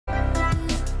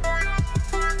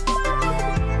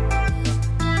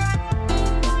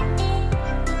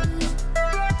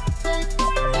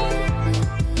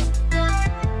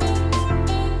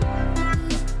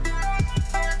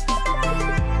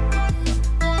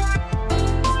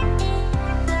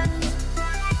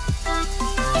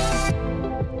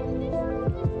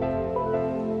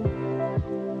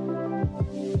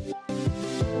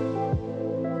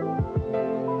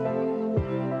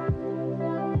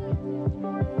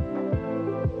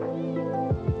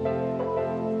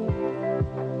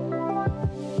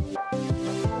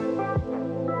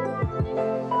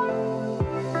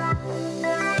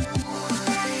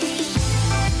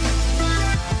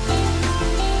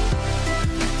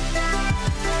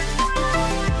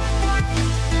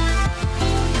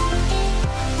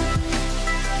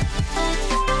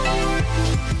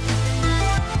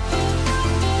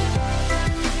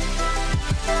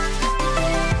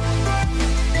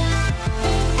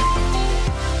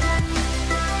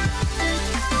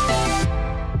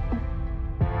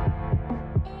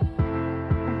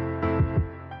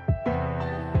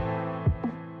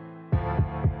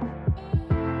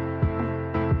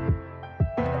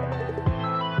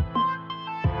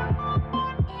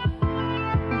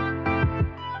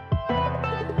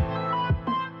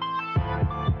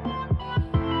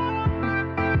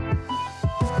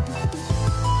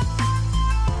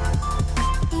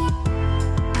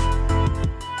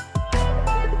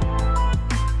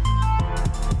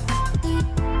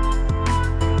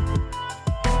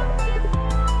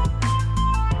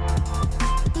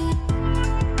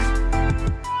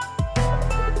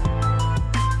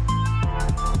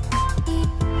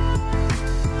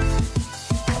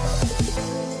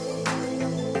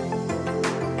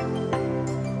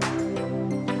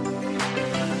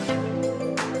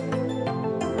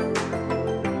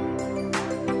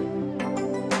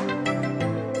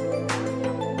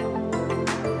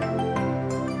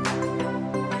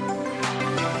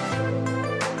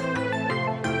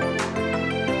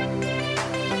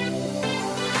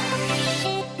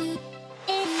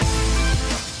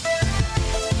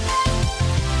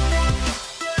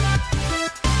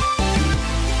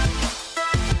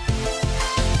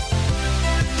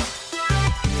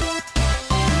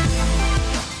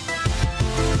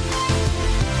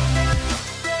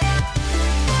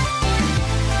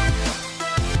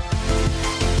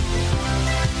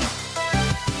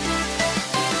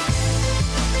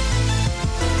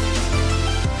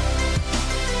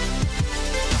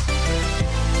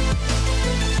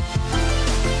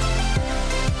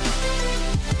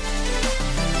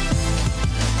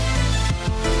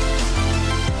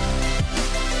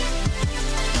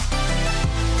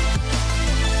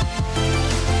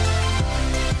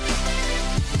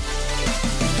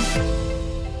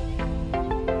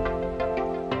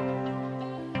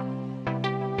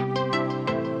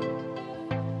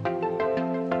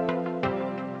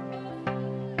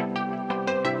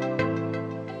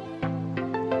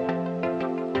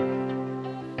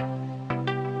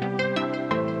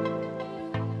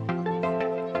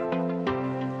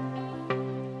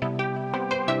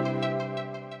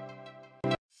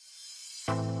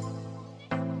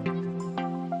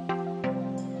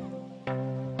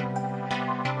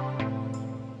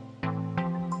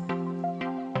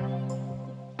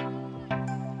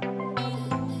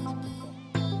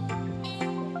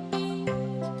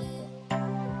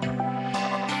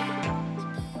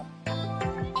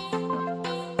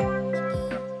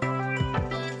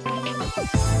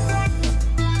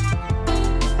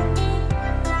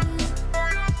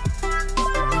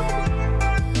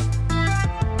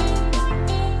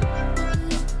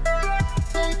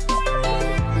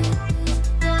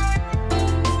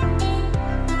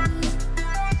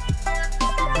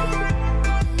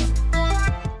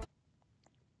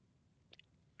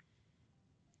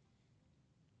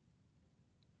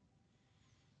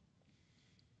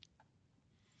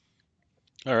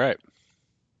All right.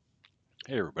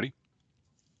 Hey, everybody.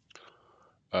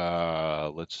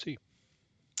 Let's see.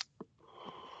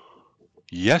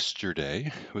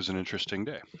 Yesterday was an interesting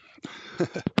day.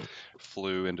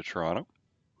 Flew into Toronto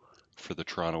for the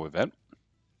Toronto event.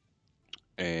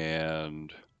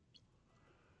 And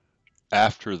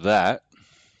after that,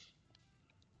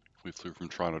 we flew from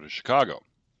Toronto to Chicago,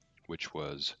 which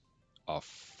was a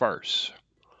farce.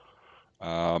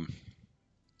 Um,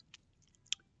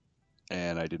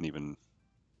 and I didn't even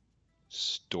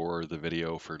store the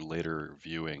video for later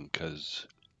viewing because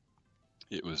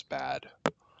it was bad.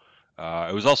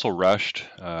 It was also rushed.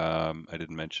 I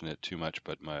didn't mention it too much,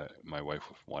 but my wife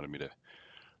wanted me to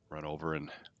run over and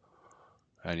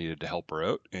I needed to help her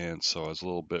out, and so I was a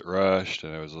little bit rushed,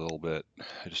 and I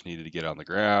just needed to get on the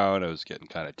ground. I was getting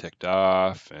kind of ticked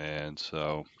off, and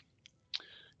so,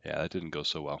 yeah, that didn't go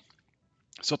so well.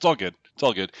 So it's all good. It's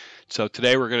all good. So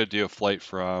today we're going to do a flight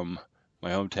from my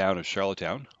hometown of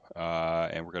Charlottetown,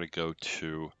 and we're going to go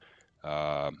to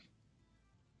um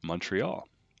Montreal,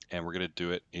 and we're going to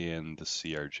do it in the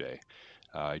CRJ.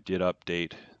 I did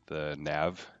update the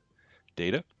nav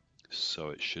data, so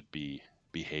it should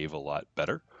behave a lot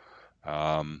better.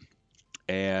 Um,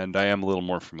 and I am a little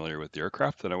more familiar with the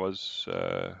aircraft than I was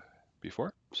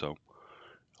before. So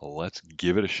let's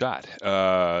give it a shot.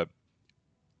 I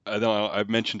know I've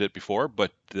mentioned it before,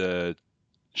 but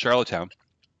Charlottetown,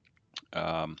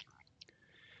 um,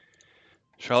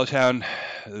 Charlottetown,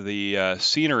 the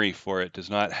scenery for it does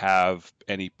not have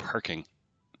any parking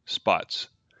spots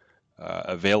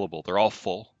available. They're all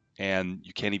full, and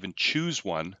you can't even choose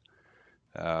one.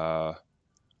 Uh,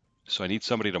 so I need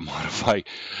somebody to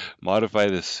modify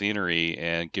the scenery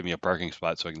and give me a parking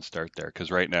spot so I can start there. Because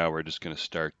right now we're just going to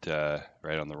start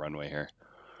right on the runway here.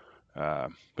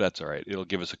 But that's all right. It'll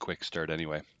give us a quick start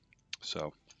anyway.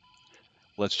 So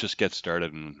let's just get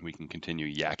started and we can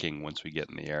continue yakking once we get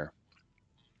in the air.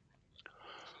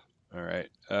 All right.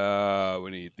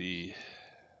 We need the.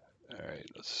 All right.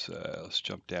 Let's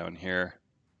jump down here.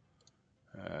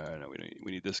 No,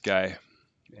 we need this guy,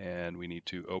 and we need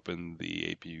to open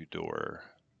the APU door.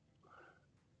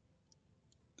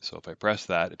 So if I press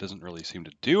that, it doesn't really seem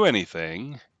to do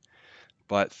anything.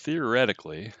 But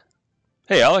theoretically,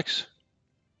 hey Alex,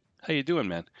 how you doing,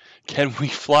 man? Can we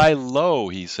fly low?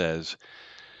 He says.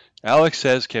 Alex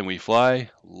says, can we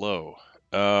fly low?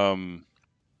 Um,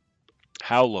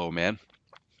 how low, man?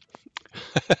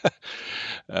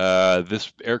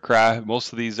 This aircraft,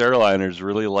 most of these airliners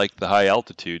really like the high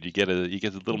altitude. You get a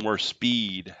little more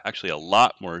speed, actually a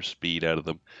lot more speed out of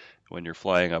them when you're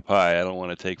flying up high. I don't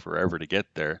want to take forever to get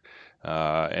there,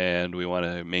 and we want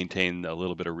to maintain a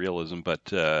little bit of realism. But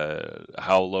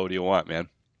how low do you want, man?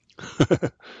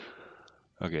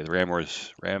 Okay, the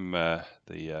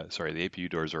the APU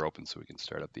doors are open, so we can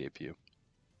start up the APU.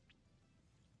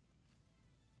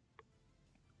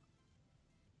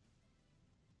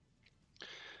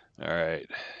 All right,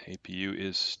 APU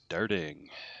is starting,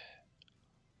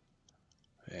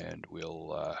 and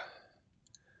we'll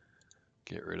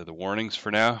get rid of the warnings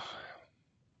for now.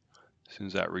 As soon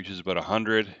as that reaches about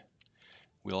 100,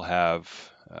 we'll have,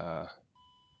 there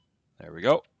we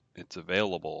go, it's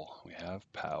available. We have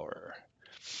power.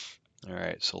 All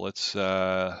right, so let's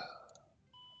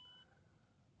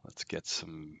get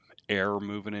some air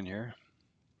moving in here,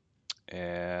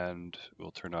 and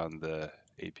we'll turn on the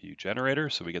APU generator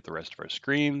so we get the rest of our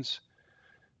screens,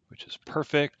 which is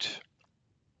perfect.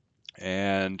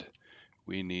 And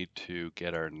we need to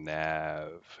get our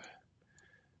nav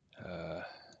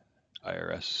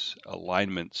IRS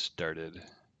alignment started.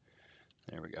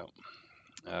 There we go.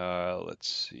 Let's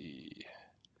see.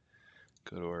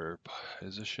 Go to our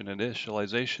position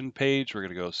initialization page. We're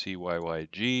going to go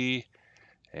CYYG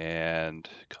and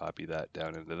copy that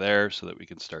down into there so that we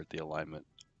can start the alignment.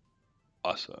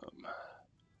 Awesome.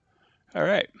 All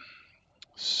right.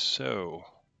 So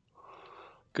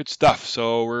good stuff.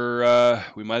 So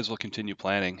we might as well continue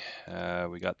planning.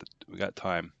 We got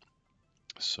time.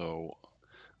 So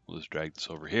we'll just drag this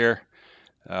over here.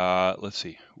 Let's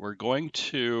see. We're going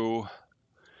to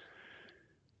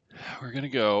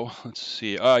go. Let's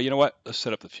see. You know what? Let's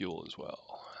set up the fuel as well.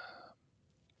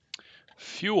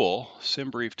 Fuel,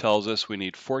 SimBrief tells us we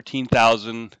need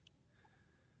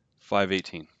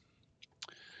 14,518.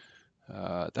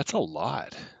 That's a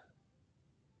lot.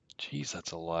 Geez,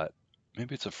 that's a lot.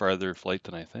 Maybe it's a farther flight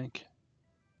than I think.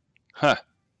 Huh.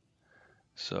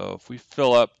 So if we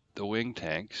fill up the wing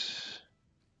tanks,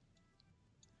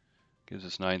 gives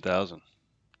us 9,000.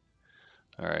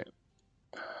 All right.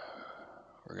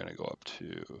 We're going to go up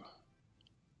to...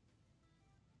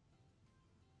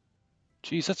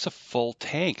 Geez, that's a full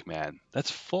tank, man.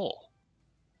 That's full.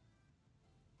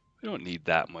 We don't need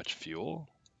that much fuel.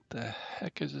 The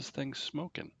heck is this thing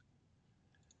smoking?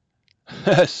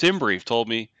 Simbrief told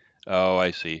me, oh,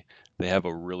 I see. They have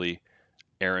a really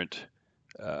errant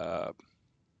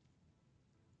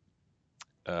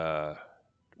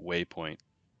waypoint.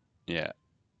 Yeah,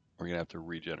 we're gonna have to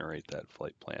regenerate that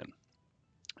flight plan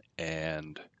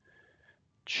and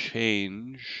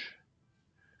change.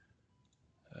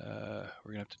 We're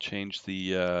gonna have to change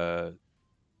the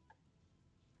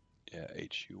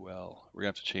HUL. We're gonna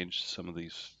have to change some of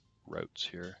these routes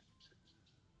here.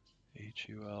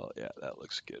 HUL, yeah, that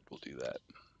looks good. We'll do that.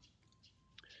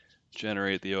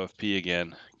 Generate the OFP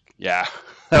again. Yeah,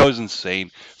 that was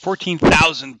insane.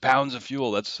 14,000 pounds of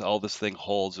fuel. That's all this thing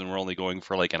holds, and we're only going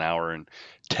for like an hour and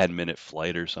 10-minute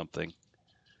flight or something.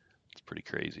 It's pretty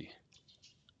crazy.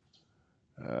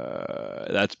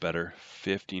 That's better.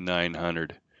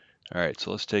 5,900. All right,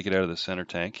 so let's take it out of the center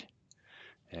tank,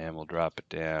 and we'll drop it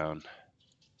down.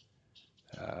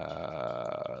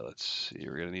 Let's see.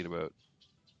 We're gonna need about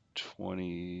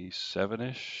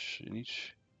 27-ish in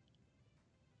each.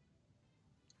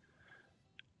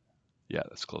 Yeah,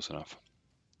 that's close enough.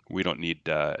 We don't need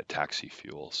taxi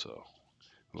fuel, so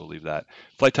we'll leave that.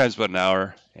 Flight time's about an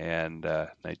hour and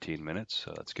 19 minutes,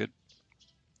 so that's good.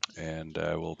 And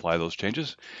we'll apply those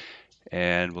changes.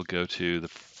 And we'll go to the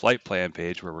flight plan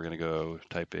page where we're going to go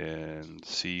type in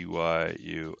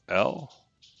CYUL.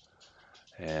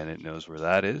 And it knows where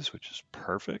that is, which is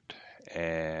perfect.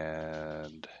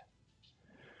 And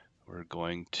we're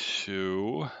going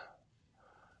to,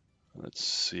 let's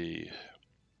see,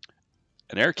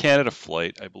 an Air Canada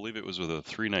flight. I believe it was with a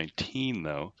 319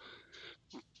 though.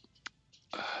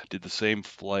 Did the same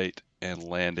flight and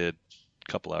landed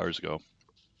a couple hours ago.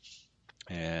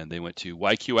 And they went to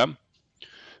YQM.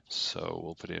 So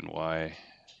we'll put in YQM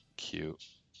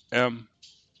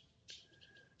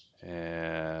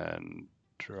and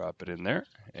drop it in there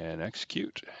and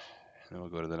execute. And then we'll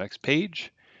go to the next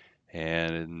page.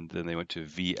 And then they went to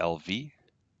VLV.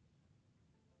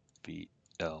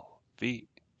 VLV.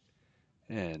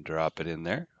 And drop it in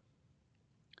there.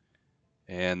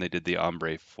 And they did the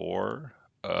Ombre 4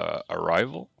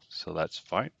 arrival. So that's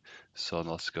fine. So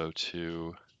let's go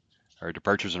to our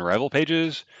departures and arrival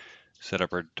pages. Set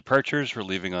up our departures. We're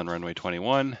leaving on runway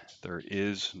 21. There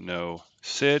is no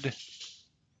SID.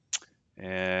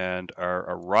 And our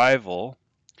arrival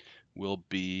will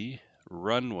be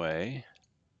runway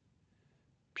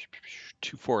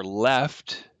 24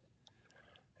 left.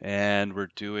 And we're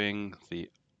doing the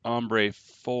Ombre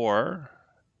 4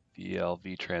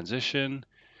 VLV transition,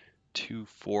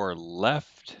 24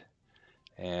 left,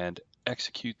 and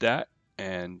execute that.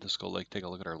 And just go take a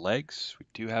look at our legs. We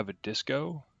do have a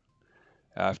disco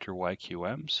after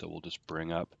YQM, so we'll just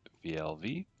bring up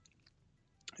VLV.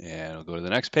 And we'll go to the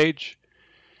next page.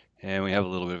 And we have a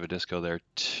little bit of a disco there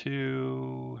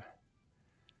too.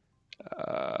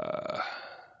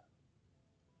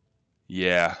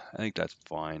 Yeah, I think that's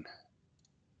fine.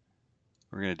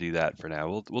 We're going to do that for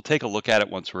now. We'll take a look at it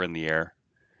once we're in the air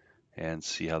and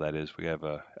see how that is. We have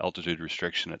a altitude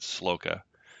restriction at Sloka,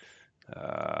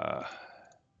 but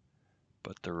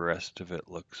the rest of it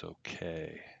looks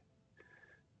okay.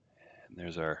 And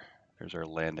there's our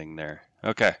landing there.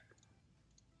 Okay.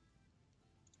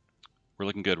 We're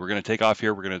looking good. We're going to take off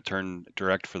here. We're going to turn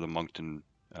direct for the Moncton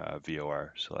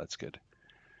VOR, so that's good.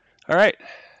 All right.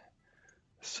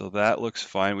 So that looks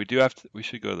fine. We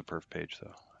should go to the perf page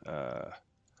though.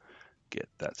 Get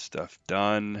that stuff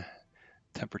done.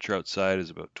 Temperature outside is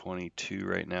about 22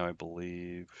 right now, I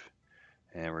believe.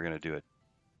 And we're going to do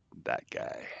that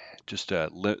guy. Just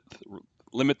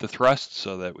limit the thrust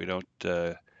so that we don't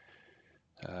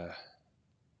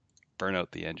burn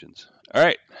out the engines. All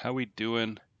right, how we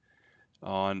doing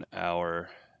on our...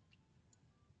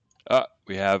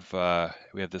 we have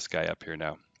this guy up here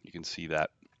now. You can see that,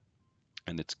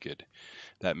 and it's good.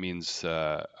 That means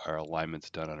our alignment's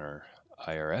done on our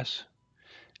IRS.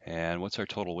 And what's our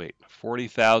total weight?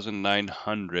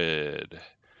 40,900.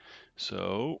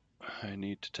 So I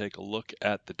need to take a look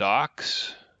at the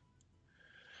docks.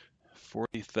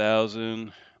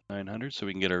 40,900, so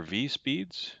we can get our V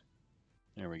speeds.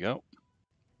 There we go.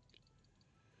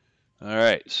 All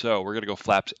right, so we're gonna go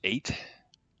flaps 8.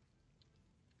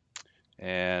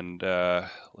 And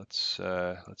let's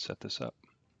set this up.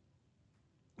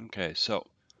 Okay, so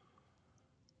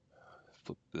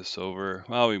flip this over.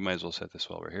 Well, we might as well set this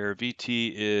while we're here.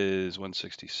 VT is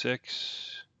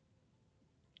 166.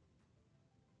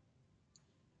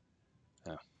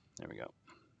 Oh, there we go.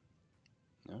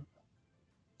 No.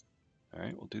 All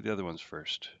right, we'll do the other ones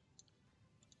first.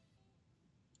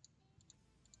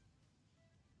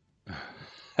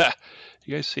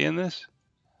 You guys seeing this?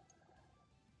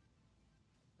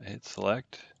 I hit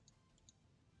select.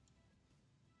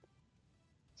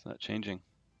 It's not changing.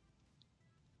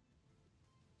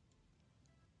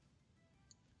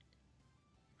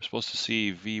 We're supposed to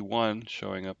see V1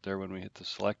 showing up there when we hit the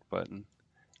select button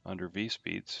under V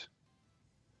speeds.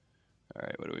 All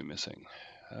right, what are we missing?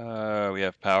 We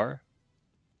have power.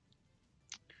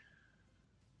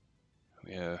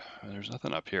 There's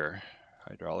nothing up here.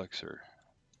 Hydraulics are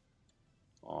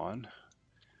on.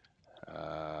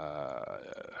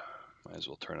 Might as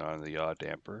well turn on the yaw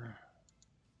damper.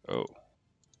 Oh.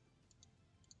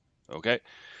 Okay.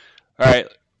 All right,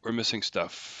 we're missing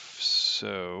stuff.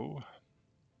 So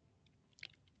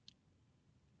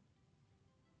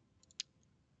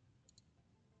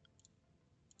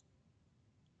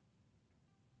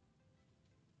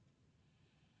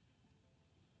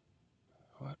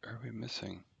what are we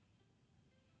missing?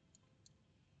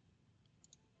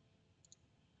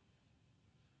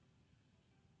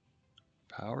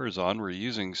 Power is on. We're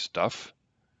using stuff.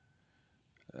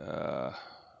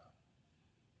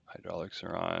 Hydraulics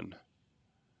are on.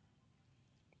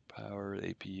 Power,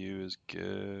 APU is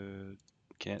good.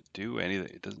 Can't do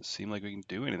anything. It doesn't seem like we can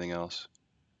do anything else.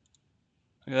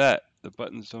 Look at that. The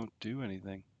buttons don't do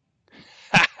anything.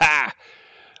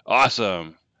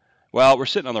 Awesome. Well, we're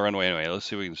sitting on the runway anyway. Let's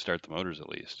see if we can start the motors at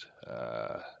least.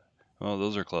 Well,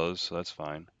 those are closed, so that's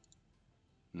fine.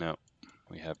 No,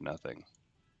 we have nothing.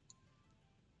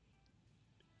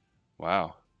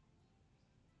 Wow.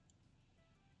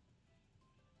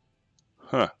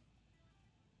 Huh.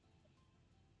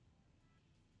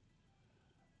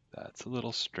 That's a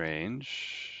little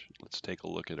strange. Let's take a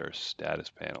look at our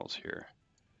status panels here.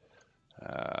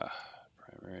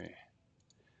 Primary,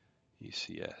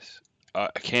 ECS. I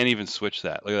can't even switch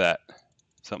that. Look at that.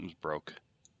 Something's broke.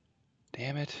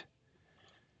 Damn it.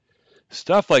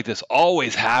 Stuff like this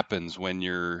always happens when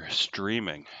you're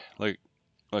streaming. Look,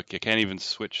 I can't even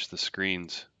switch the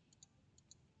screens.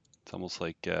 It's almost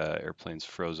like airplane's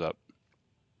froze up.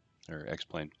 Or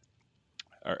X-plane.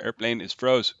 Our airplane is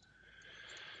froze.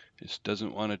 Just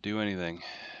doesn't want to do anything.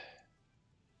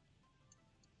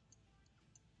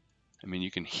 I mean,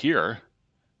 you can hear.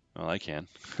 Well, I can.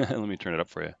 Let me turn it up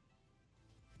for you.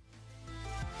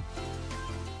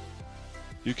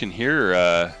 You can hear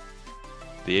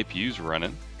the APU's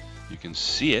running. You can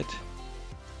see it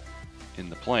in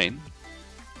the plane.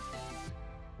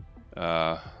 Take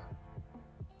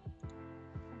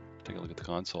a look at the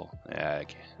console. Yeah, I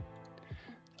can't.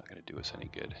 It's not going to do us any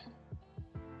good.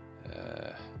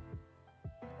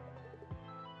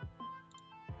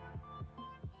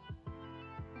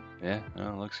 Yeah,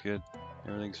 no, it looks good.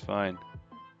 Everything's fine.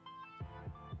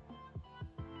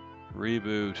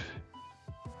 Reboot.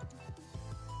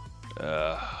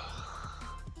 That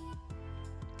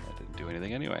didn't do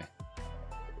anything anyway.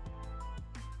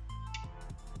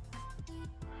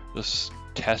 Let's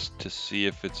test to see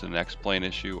if it's an X-plane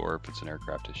issue or if it's an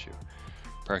aircraft issue.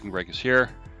 Parking brake is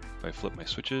here. If I flip my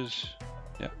switches,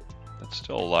 yeah, that's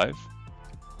still alive.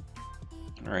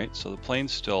 All right, so the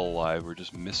plane's still alive. We're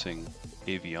just missing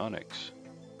avionics.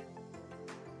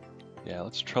 Yeah,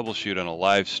 let's troubleshoot on a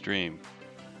live stream.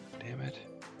 Damn it.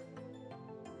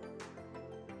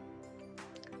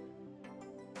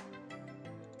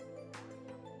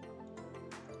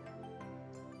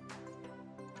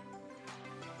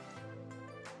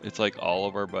 It's like all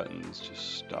of our buttons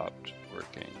just stopped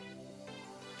working.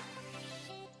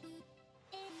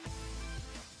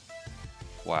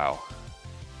 Wow.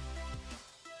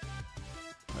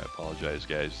 I apologize,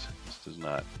 guys. This does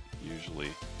not usually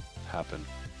happen.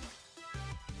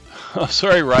 Oh,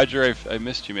 sorry, Roger. I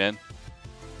missed you, man.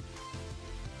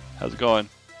 How's it going?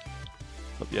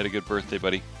 Hope you had a good birthday,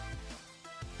 buddy.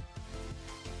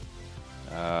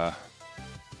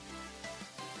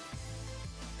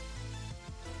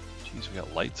 Geez, we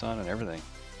got lights on and everything.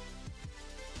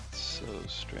 It's so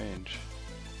strange.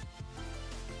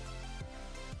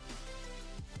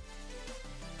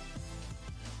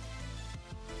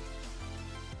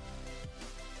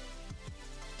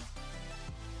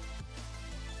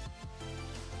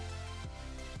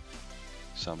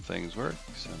 Some things work,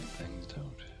 some things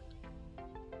don't.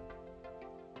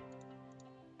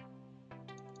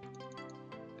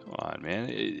 Come on, man.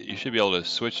 You should be able to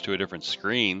switch to a different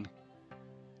screen.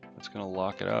 That's going to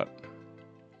lock it up.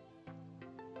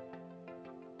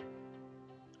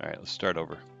 All right, let's start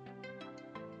over.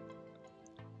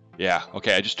 Yeah,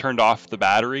 okay, I just turned off the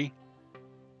battery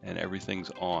and everything's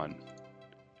on.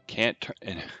 Can't turn,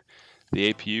 and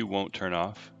the APU won't turn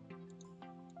off.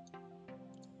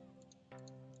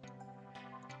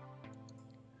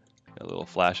 Got a little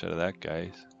flash out of that,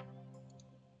 guys.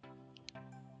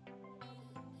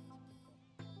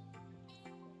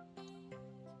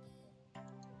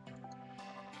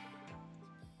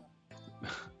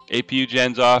 APU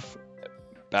gen's off,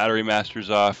 battery master's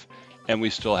off, and we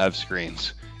still have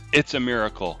screens. It's a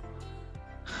miracle.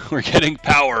 We're getting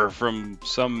power from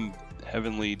some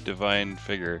heavenly divine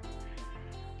figure.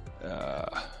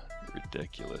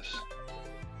 Ridiculous.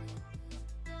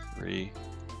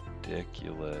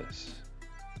 Ridiculous.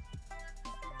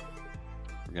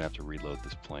 We're gonna have to reload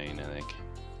this plane, I think.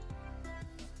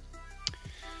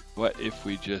 What if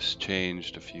we just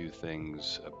changed a few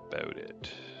things about it?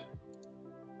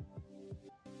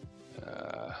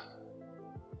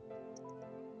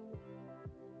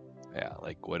 Yeah,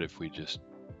 like what if we just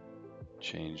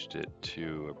changed it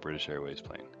to a British Airways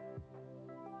plane?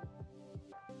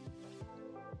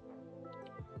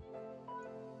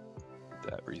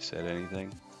 Did that reset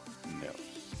anything? No.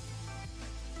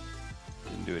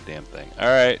 Didn't do a damn thing.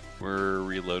 Alright, we're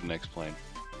reloading next plane.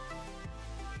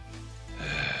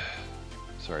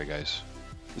 Sorry guys.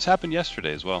 This happened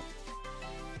yesterday as well.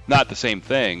 Not the same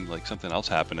thing, like something else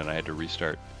happened and I had to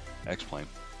restart X-plane.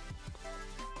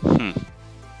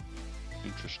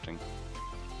 Interesting.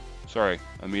 Sorry,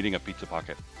 I'm eating a pizza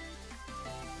pocket.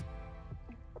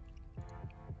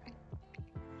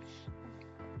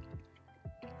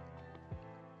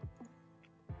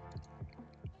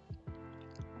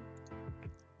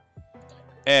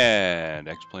 And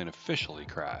X-plane officially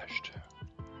crashed,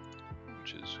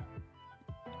 which is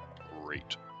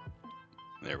great.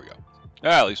 There we go.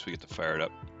 At least we get to fire it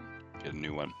up, get a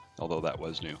new one, although that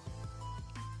was new.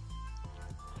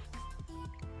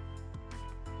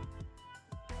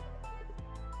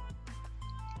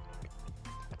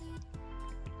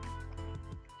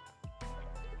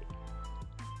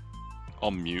 I'll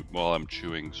mute while I'm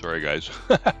chewing. Sorry, guys.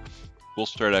 We'll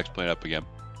start X-plane up again.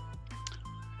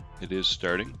 It is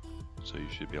starting, so you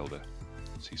should be able to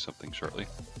see something shortly.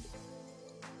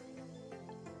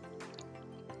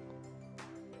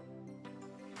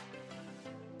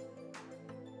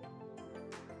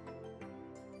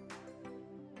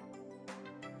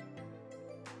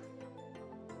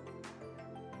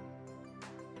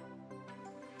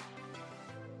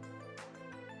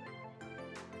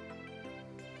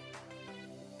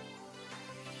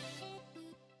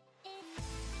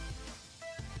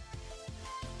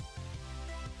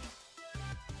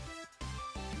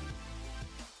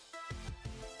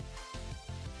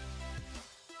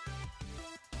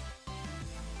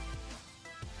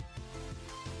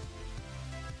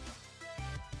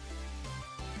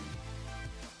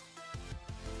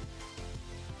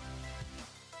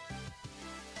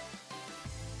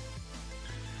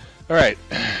 All right,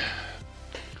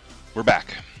 we're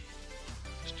back.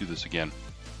 Let's do this again.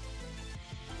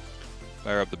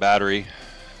 Fire up the battery.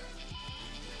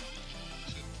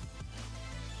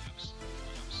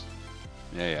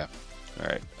 Yeah. All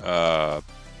right,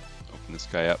 open this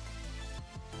guy up.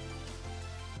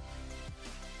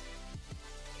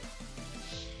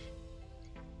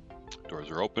 Doors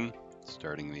are open,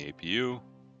 starting the APU.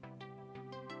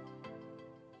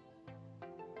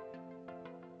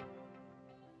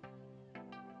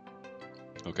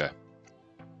 Okay.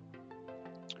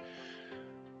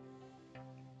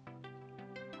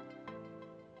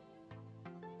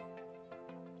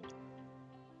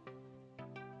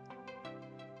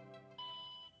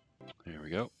 There we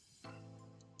go.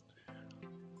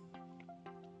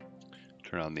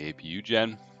 Turn on the APU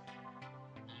gen.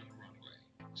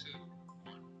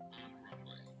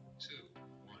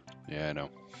 Yeah, I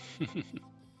know.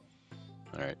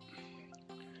 All right.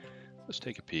 Let's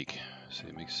take a peek.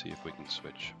 Let me see if we can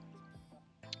switch.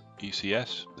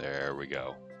 ECS. There we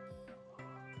go.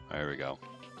 There we go.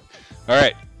 All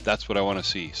right, that's what I want to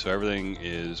see. So everything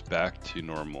is back to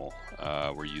normal.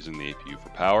 We're using the APU for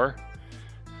power.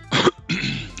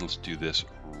 Let's do this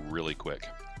really quick.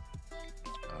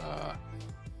 Fire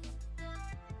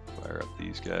up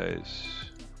these guys.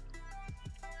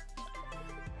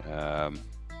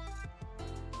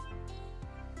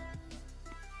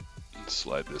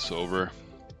 Slide this over.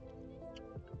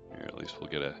 Here, at least we'll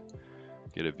get a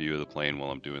view of the plane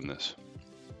while I'm doing this.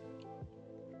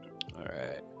 All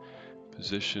right,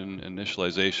 position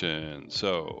initialization.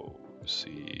 So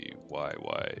CYYG,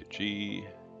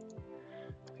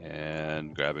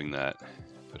 and grabbing that,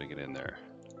 putting it in there,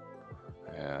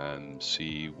 and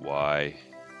CYUL,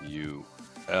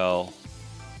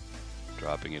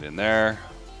 dropping it in there.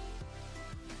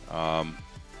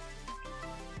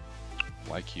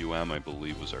 YQM, I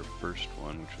believe, was our first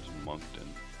one, which was Moncton.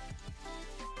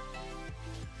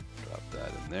 Drop that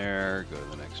in there, go to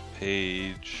the next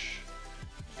page.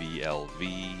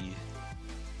 VLV,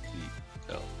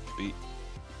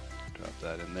 drop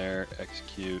that in there,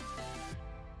 execute.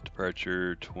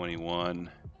 Departure 21,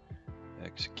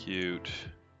 execute.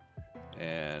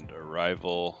 and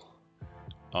arrival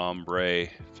ombre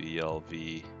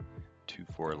VLV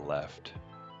 24 left.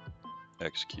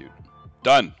 Execute.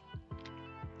 Done.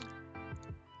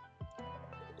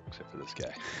 Except for this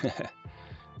guy.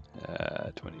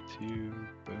 22.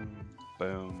 Boom.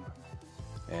 Boom.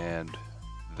 And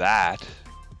that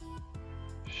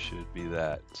should be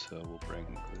that. So we'll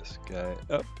bring this guy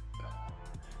up.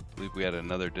 I believe we had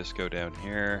another disco down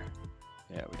here.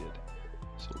 Yeah, we did.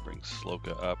 So we'll bring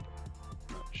Sloka up.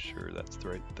 Not sure that's the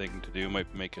right thing to do.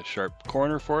 Might make a sharp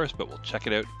corner for us, but we'll check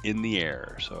it out in the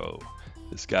air. So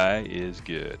this guy is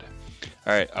good.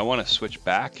 All right, I want to switch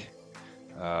back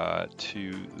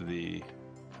to the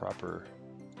proper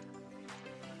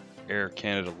Air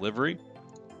Canada livery.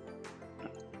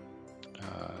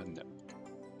 No,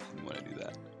 we want to do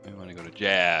that. We want to go to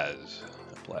Jazz.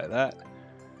 Apply that.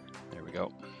 There we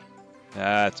go.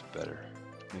 That's better.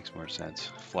 Makes more sense.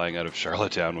 Flying out of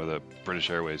Charlottetown with a British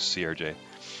Airways CRJ.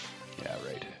 Yeah,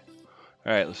 right.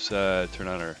 All right, let's turn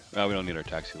on our. Well, we don't need our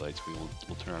taxi lights.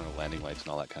 We'll turn on our landing lights and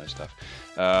all that kind of stuff.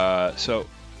 So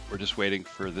we're just waiting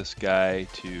for this guy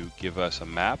to give us a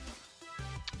map,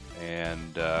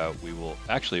 and we will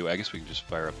actually. I guess we can just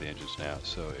fire up the engines now.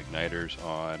 So igniters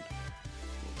on.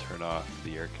 We'll turn off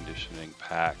the air conditioning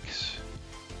packs,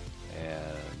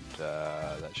 and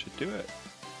that should do it.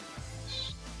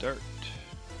 Start.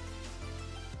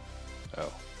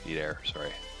 Oh, need air,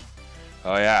 sorry.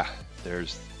 Oh yeah,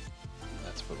 that's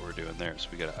what we're doing there. So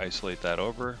we gotta isolate that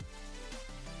over.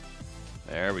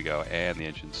 There we go, and the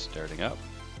engine's starting up.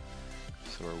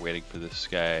 So we're waiting for this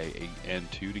guy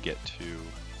N2 to get to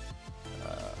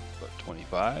about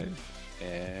 25,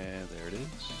 and there it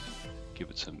is. Give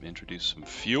it introduce some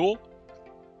fuel.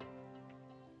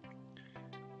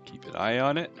 Keep an eye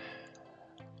on it.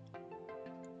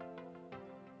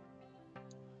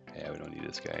 Yeah, we don't need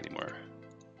this guy anymore.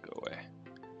 Go away.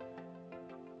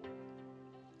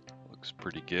 Looks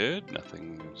pretty good.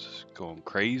 Nothing's going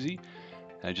crazy.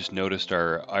 And I just noticed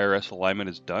our IRS alignment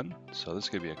is done. So this is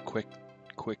going to be a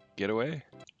quick getaway.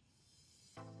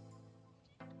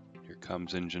 Here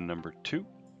comes engine number 2.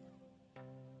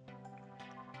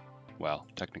 Well,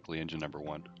 technically engine number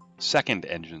 1. Second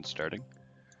engine starting.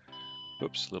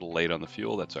 Oops, a little late on the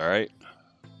fuel. That's all right.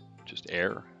 Just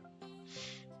air.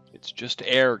 It's just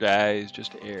air, guys,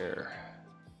 just air.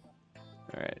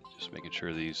 All right, just making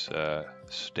sure these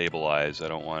stabilize. I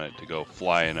don't want it to go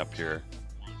flying up here.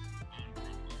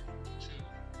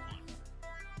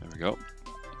 There we go.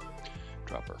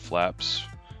 Drop our flaps.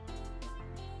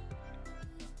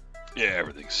 Yeah,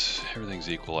 everything's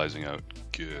equalizing out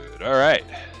good. All right,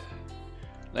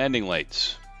 landing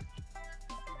lights.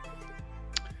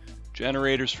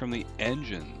 Generators from the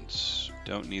engines.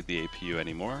 Don't need the APU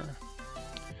anymore.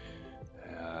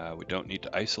 We don't need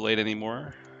to isolate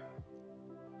anymore.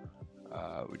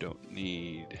 We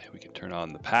can turn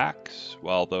on the packs.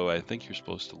 Well, although I think you're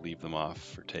supposed to leave them off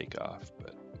for takeoff,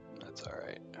 but that's all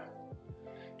right.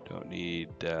 Don't need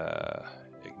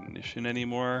ignition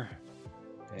anymore,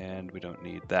 and we don't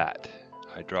need that.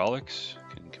 Hydraulics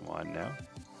can come on now.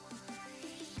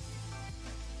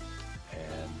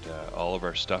 And all of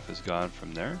our stuff is gone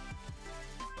from there.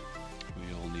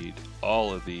 We'll need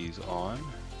all of these on.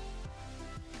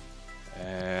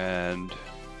 And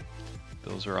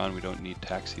those are on. We don't need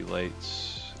taxi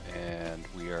lights, and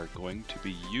we are going to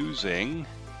be using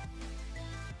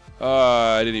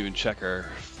I didn't even check our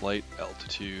flight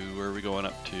altitude. Where are we going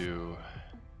up to?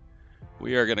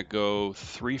 We are gonna go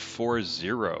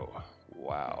 340.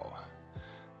 Wow.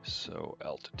 So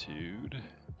altitude,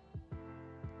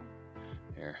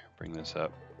 here, bring this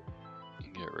up,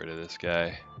 get rid of this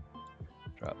guy,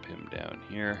 drop him down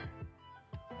here.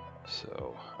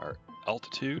 So our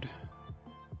altitude,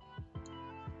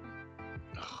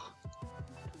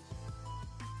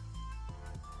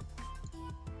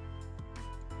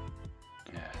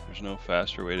 yeah, there's no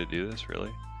faster way to do this,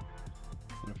 really.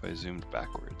 What if I zoomed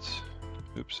backwards?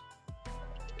 Oops,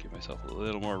 give myself a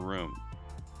little more room.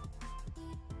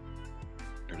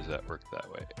 Or does that work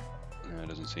that way? No, it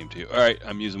doesn't seem to. All right,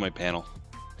 I'm using my panel.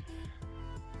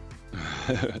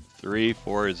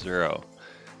 340.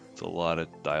 It's a lot of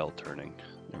dial turning.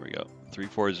 There we go.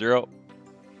 340.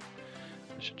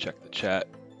 I should check the chat.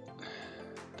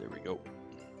 There we go.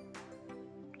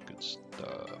 Good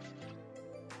stuff.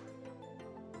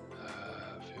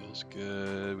 Feels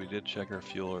good. We did check our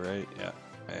fuel, right? Yeah.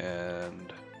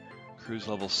 And cruise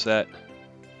level set.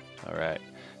 All right.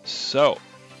 So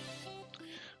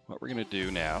what we're going to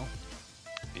do now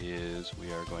is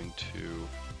we are going to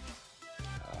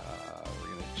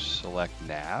select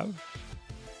nav,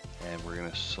 and we're going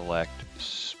to select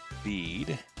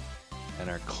speed, And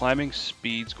our climbing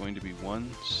speed's going to be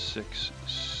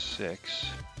 166.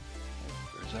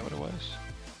 Or is that what it was?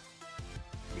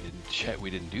 We didn't check. We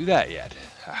didn't do that yet.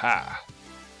 Haha.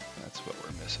 That's what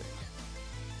we're missing.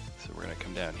 So we're gonna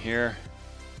come down here,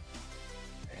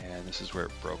 and this is where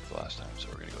it broke the last time. So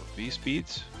we're gonna go V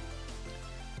speeds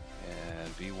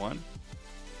and V1,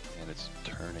 and it's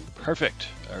turning perfect.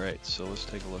 All right. So let's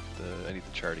take a look at the. I need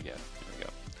the chart again. There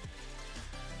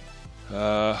we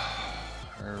go.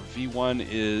 Our V1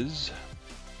 is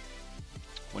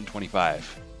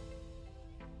 125.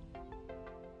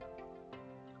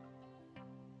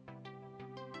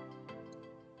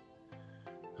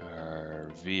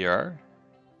 Our VR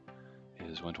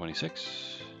is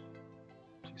 126.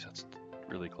 Geez, that's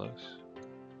really close.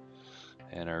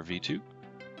 And our V2,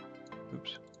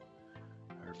 oops,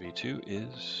 our V2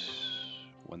 is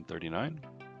 139.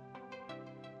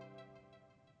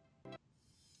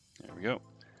 There we go.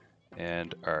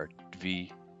 And our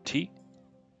VT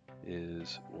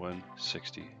is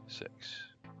 166.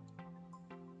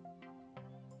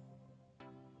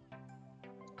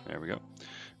 There we go,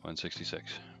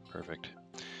 166, perfect.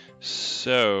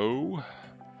 So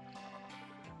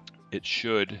it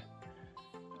should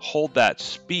hold that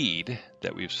speed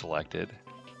that we've selected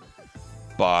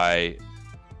by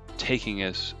taking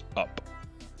us up.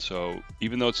 So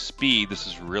even though it's speed, this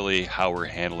is really how we're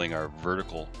handling our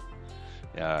vertical.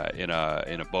 In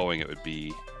a Boeing, it would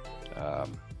be a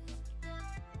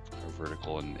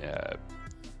vertical, and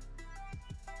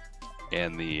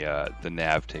the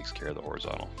nav takes care of the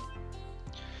horizontal.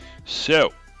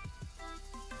 So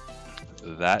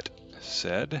that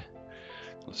said,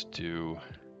 let's do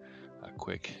a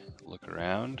quick look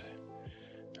around.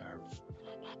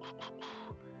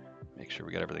 Make sure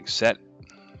we got everything set.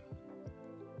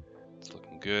 It's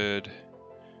looking good.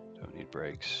 Don't need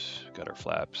brakes. Got our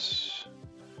flaps.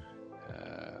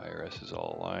 IRS is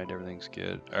all aligned. Everything's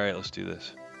good. All right, let's do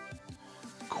this.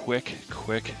 Quick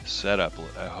setup.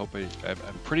 I hope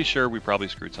I'm pretty sure we probably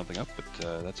screwed something up, but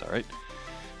that's all right.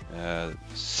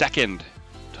 Second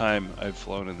time I've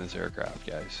flown in this aircraft,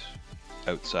 guys,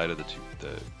 outside of the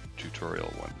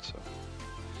tutorial one. So,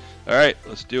 all right,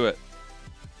 let's do it.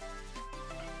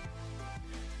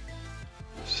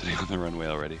 I'm sitting on the runway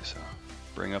already, so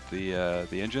bring up the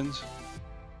engines.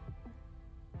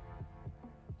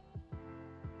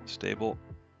 Stable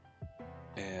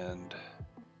and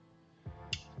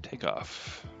take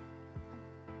off.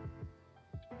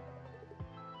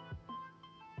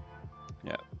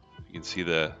 Yeah, you can see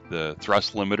the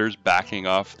thrust limiters backing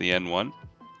off the N1.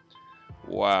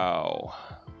 Wow,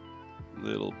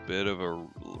 little bit of the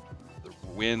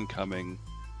wind coming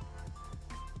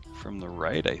from the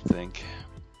right, I think.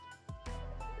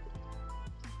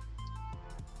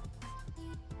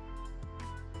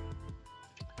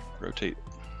 Rotate.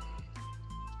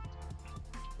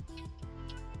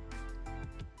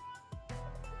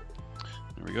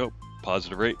 There we go,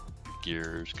 positive rate,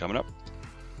 gears coming up.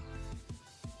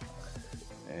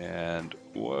 And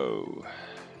whoa,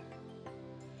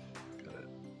 gotta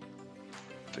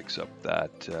fix up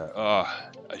that,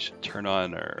 I should turn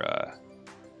on our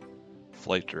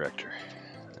flight director.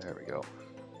 There we go.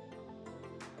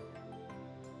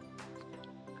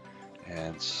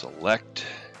 And select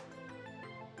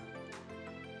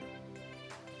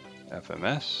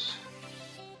FMS.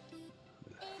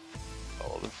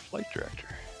 Follow the flight director.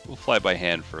 We'll fly by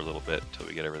hand for a little bit until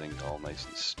we get everything all nice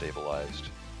and stabilized.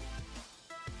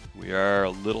 We are a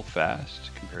little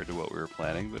fast compared to what we were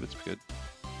planning, but it's good.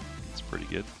 It's pretty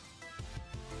good.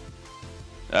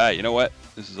 You know what?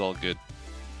 This is all good.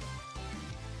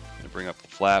 I'm gonna bring up the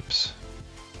flaps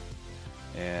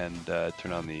and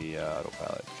turn on the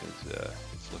autopilot because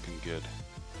it's looking good.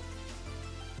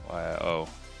 Why? Oh,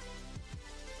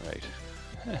 right.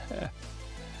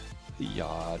 The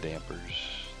yaw dampers.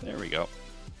 There we go.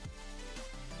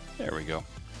 There we go.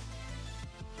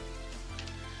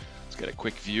 Let's get a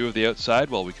quick view of the outside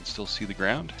while we can still see the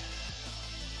ground.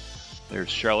 There's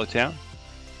Charlottetown.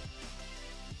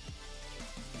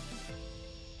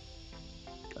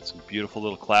 Got some beautiful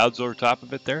little clouds over top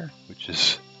of it there, which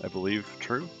is, I believe,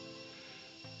 true.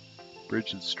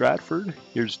 Bridge in Stratford.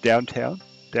 Here's downtown,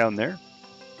 down there.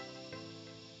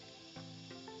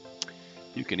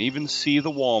 You can even see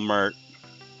the Walmart.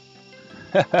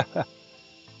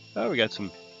 Oh, we got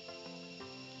some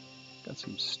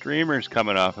streamers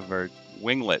coming off of our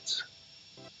winglets.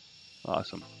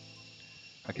 Awesome.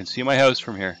 I can see my house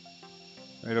from here.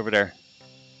 Right over there.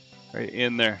 Right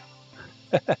in there.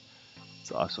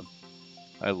 It's awesome.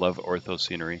 I love ortho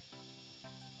scenery.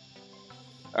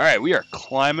 All right, we are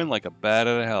climbing like a bat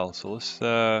out of hell. So let's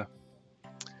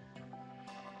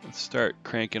let's start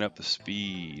cranking up the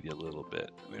speed a little bit.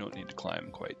 We don't need to climb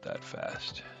quite that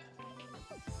fast.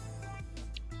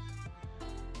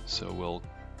 So we'll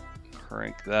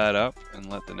crank that up and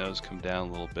let the nose come down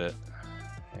a little bit,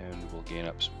 and we'll gain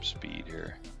up some speed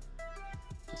here.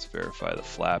 Let's verify the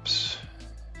flaps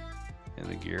in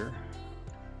the gear.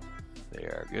 They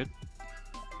are good.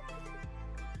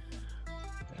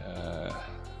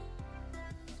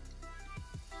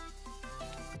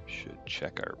 Should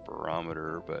check our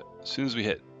barometer, but as soon as we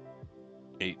hit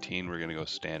 18, we're gonna go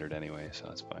standard anyway, so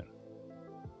that's fine.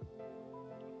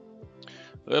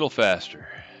 A little faster.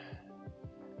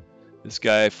 This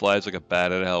guy flies like a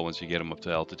bat out of hell once you get him up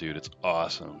to altitude. It's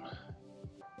awesome.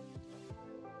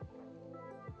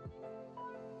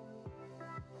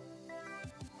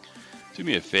 Do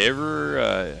me a favor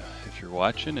if you're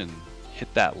watching, and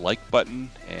hit that like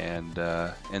button and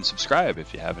subscribe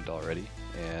if you haven't already.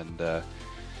 And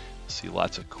see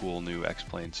lots of cool new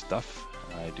X-Plane stuff.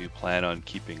 I do plan on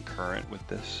keeping current with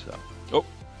this. So. Oh,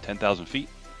 10,000 feet.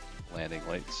 Landing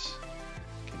lights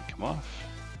can come off.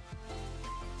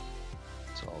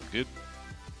 It's all good.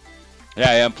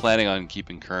 Yeah, I am planning on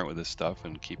keeping current with this stuff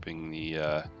and keeping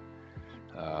the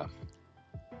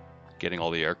getting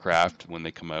all the aircraft when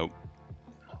they come out,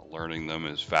 learning them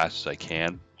as fast as I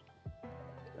can,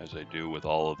 as I do with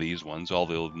all of these ones.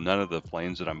 Although none of the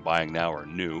planes that I'm buying now are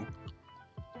new.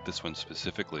 This one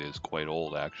specifically is quite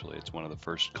old, actually. It's one of the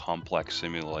first complex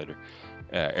airline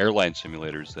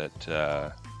simulators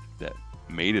that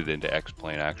made it into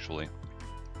X-Plane, actually.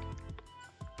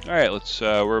 All right,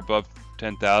 we're above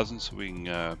 10,000, so we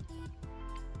can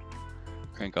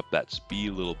crank up that speed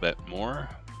a little bit more.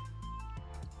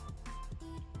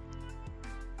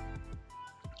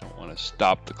 Don't want to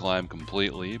stop the climb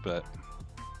completely, but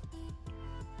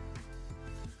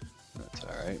that's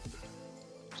all right.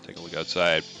 Let's take a look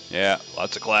outside. Yeah,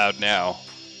 lots of cloud now.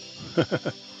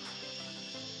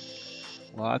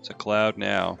 Lots of cloud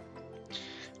now.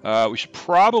 We should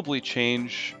probably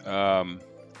change the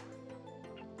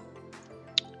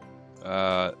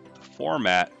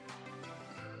format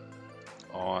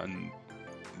on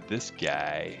this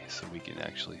guy so we can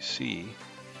actually see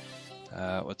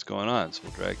what's going on. So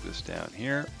we'll drag this down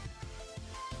here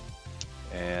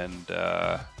and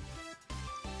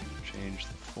change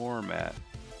the format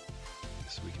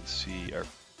so we can see our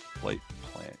flight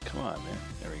plan. Come on, man.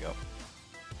 There we go.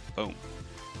 Boom.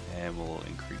 And we'll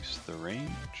increase the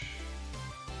range.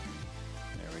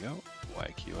 There we go.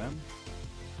 YQM.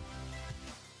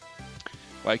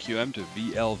 YQM to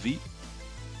VLV.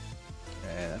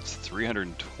 And that's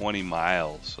 320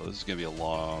 miles. So this is going to be a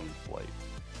long flight.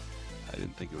 I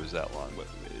didn't think it was that long, but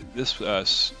this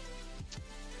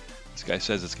guy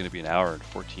says it's going to be an hour and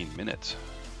 14 minutes.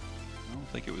 I don't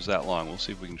think it was that long. We'll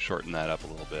see if we can shorten that up a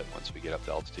little bit once we get up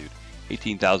to altitude.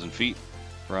 18,000 feet.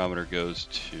 Barometer goes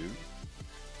to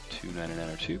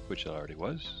 29902, which it already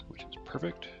was, which is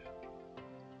perfect.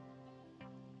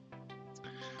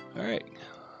 All right,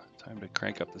 time to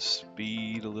crank up the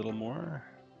speed a little more.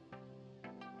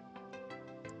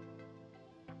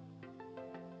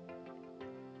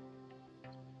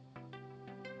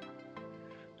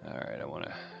 All right, I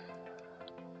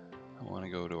want to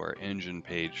go to our engine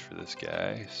page for this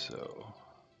guy. So,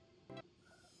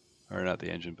 or not the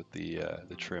engine, but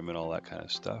the trim and all that kind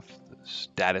of stuff. The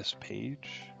status page.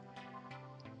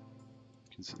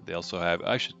 They also have.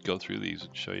 I should go through these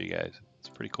and show you guys. It's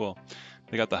pretty cool.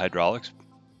 They got the hydraulics.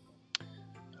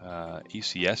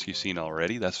 ECS you've seen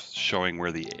already. That's showing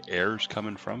where the air's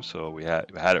coming from. So we had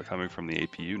it coming from the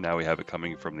APU. Now we have it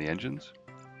coming from the engines.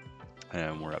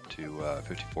 And we're up to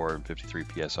 54 and 53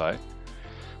 PSI.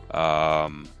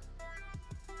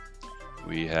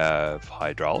 We have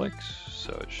hydraulics,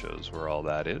 so it shows where all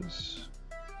that is.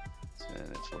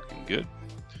 And it's looking good.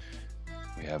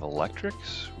 We have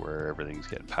electrics, where everything's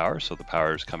getting power. So the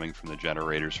power is coming from the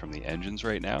generators from the engines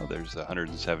right now. There's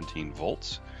 117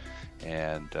 volts.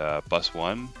 And bus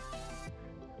 1,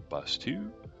 bus 2.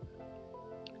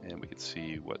 And we can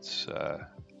see what's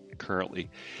currently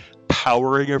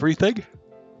powering everything.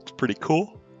 It's pretty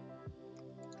cool.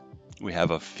 We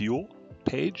have a fuel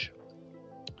page.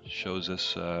 Shows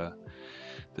us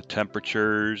the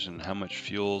temperatures and how much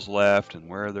fuel's left and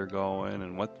where they're going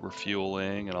and what we're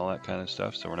fueling and all that kind of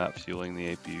stuff. So we're not fueling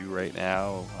the APU right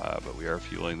now, but we are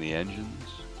fueling the engines.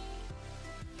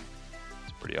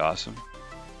 It's pretty awesome.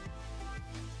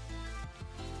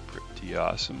 Pretty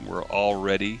awesome. We're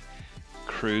already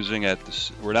cruising at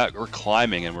this. We're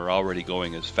climbing, and we're already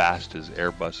going as fast as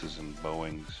Airbuses and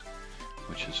Boeings,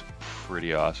 which is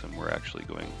pretty awesome. We're actually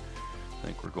going. I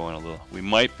think we're going a little. We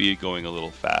might be going a little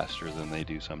faster than they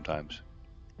do sometimes,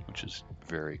 which is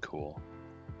very cool.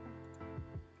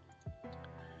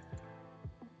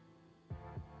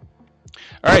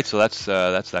 All right, so that's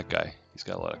that guy. He's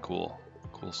got a lot of cool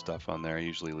stuff on there. I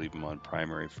usually leave him on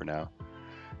primary for now.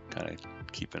 Kind of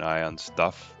keep an eye on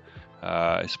stuff.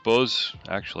 I suppose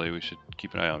actually we should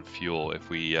keep an eye on fuel. If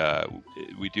we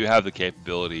do have the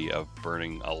capability of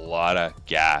burning a lot of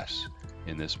gas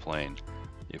in this plane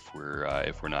if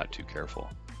we're not too careful.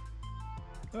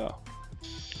 Oh,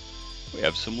 we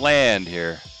have some land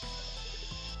here.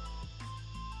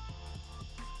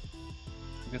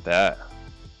 Look at that.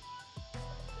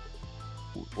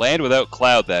 Land without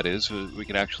cloud, that is. We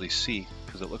can actually see,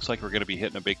 because it looks like we're going to be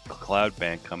hitting a big cloud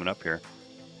bank coming up here.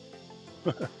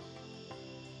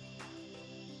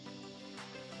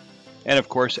 And of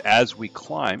course, as we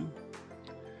climb,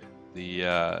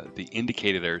 the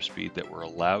indicated airspeed that we're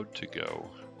allowed to go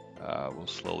will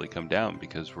slowly come down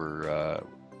because the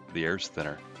air's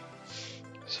thinner.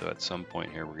 So at some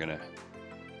point here, we're gonna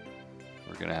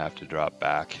have to drop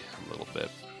back a little bit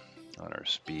on our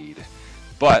speed.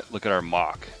 But look at our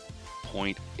Mach,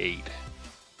 0.8.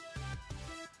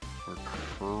 We're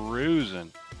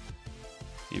cruising.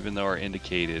 Even though our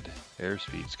indicated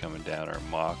airspeed's coming down, our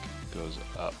Mach goes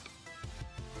up.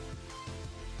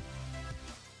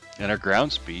 And our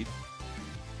ground speed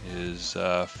is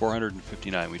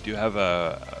 459. We do have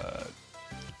a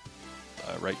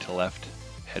right to left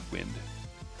headwind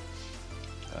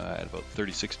at about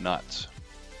 36 knots.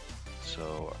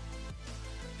 So,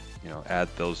 you know, add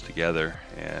those together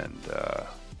and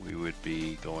we would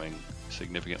be going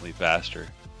significantly faster.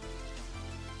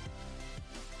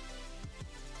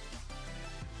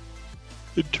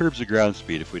 In terms of ground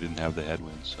speed, if we didn't have the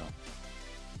headwind, so.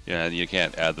 Yeah, and you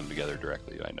can't add them together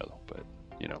directly, I know, but,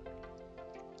 you know,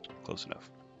 close enough.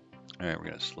 All right, we're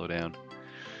going to slow down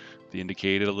the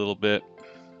indicated a little bit.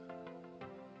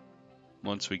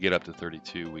 Once we get up to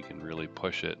 32, we can really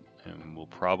push it, and we'll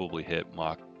probably hit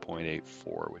Mach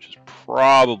 0.84, which is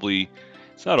probably,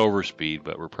 it's not overspeed,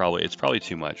 but it's probably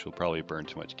too much. We'll probably burn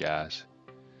too much gas.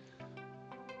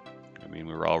 I mean,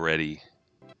 we're already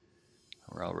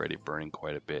burning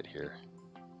quite a bit here.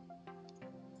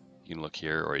 You can look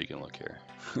here or you can look here.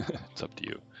 It's up to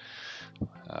you.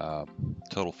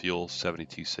 Total fuel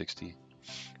 7260.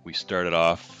 We started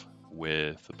off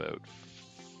with about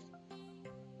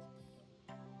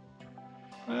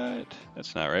what?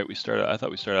 That's not right. I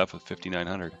thought we started off with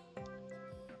 5900.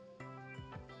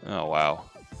 Oh wow.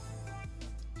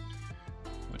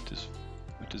 What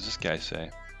does this guy say?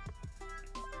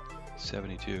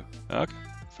 72. Okay,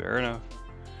 fair enough.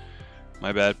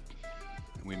 My bad.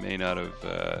 We may not have,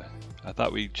 I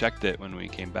thought we checked it when we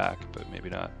came back, but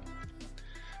maybe not.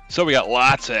 So we got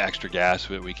lots of extra gas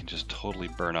that we can just totally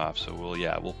burn off. So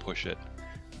we'll push it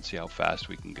and see how fast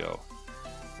we can go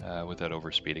without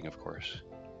overspeeding, of course.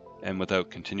 And without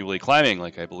continually climbing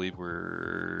like I believe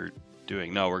we're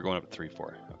doing. No, we're going up at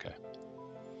 3.4, okay.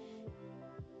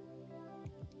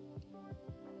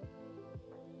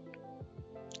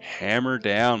 Hammer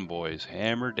down, boys,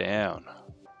 hammer down.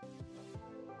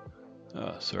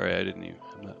 Oh, sorry, I'm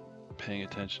not paying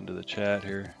attention to the chat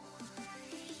here.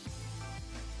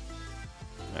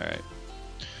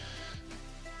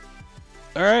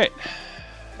 All right.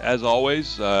 As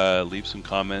always, leave some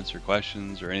comments or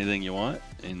questions or anything you want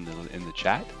in the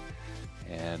chat,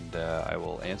 and I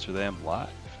will answer them live.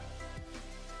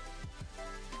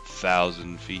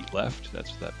 1,000 feet left.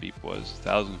 That's what that beep was.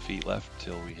 1,000 feet left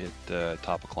till we hit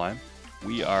top of climb.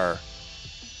 We are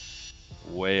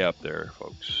way up there,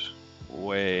 folks.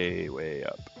 Way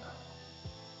up.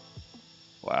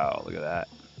 Wow, look at that.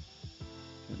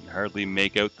 Can hardly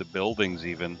make out the buildings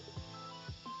even.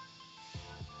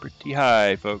 Pretty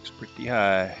high, folks, pretty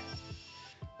high.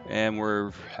 And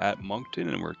we're at Moncton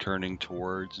and we're turning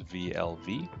towards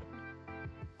VLV.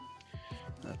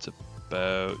 That's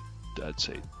about, I'd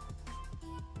say,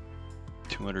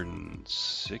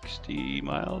 260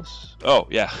 miles. Oh,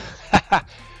 yeah.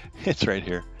 It's right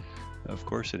here. Of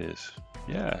course it is.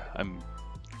 Yeah, I'm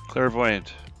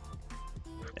clairvoyant.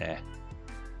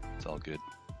 It's all good.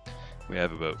 We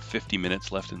have about 50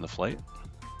 minutes left in the flight.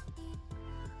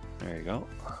 There you go.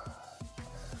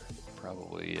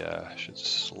 Probably should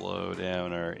slow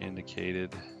down our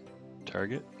indicated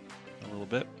target a little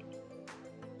bit.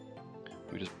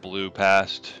 We just blew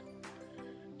past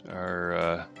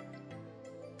our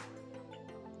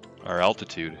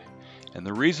altitude. And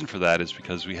the reason for that is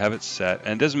because we have it set,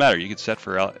 and it doesn't matter, you could set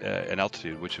for an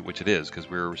altitude, which it is, because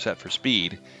we're set for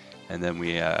speed, and then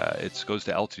it goes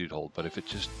to altitude hold. But if it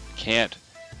just can't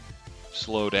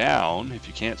slow down,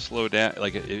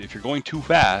 if you're going too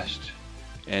fast,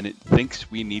 and it thinks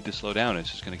we need to slow down,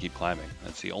 it's just going to keep climbing.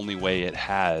 That's the only way it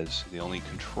has, the only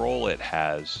control it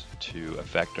has to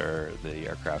affect the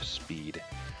aircraft's speed.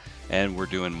 and we're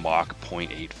doing Mach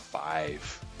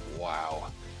 0.85.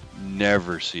 Wow.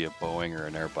 Never see a Boeing or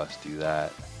an Airbus do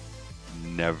that.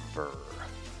 Never.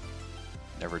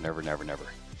 Never, never, never, never.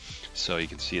 So you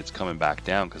can see it's coming back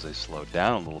down because I slowed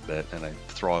down a little bit and I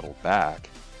throttled back.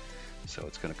 So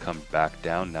it's going to come back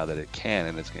down now that it can,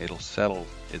 and it'll settle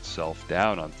itself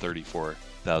down on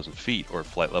 34,000 feet, or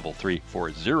flight level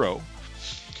 340.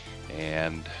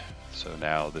 And so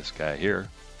now this guy here,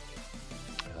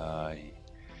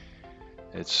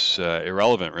 it's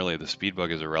irrelevant really. The speed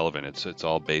bug is irrelevant. It's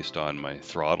all based on my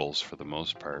throttles for the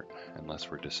most part, unless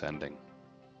we're descending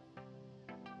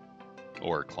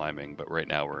or climbing. But right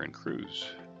now we're in cruise,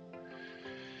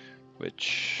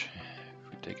 which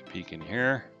if we take a peek in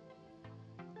here,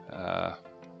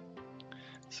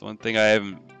 so one thing I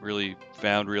haven't really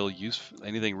found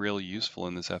anything real useful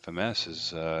in this FMS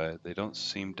is they don't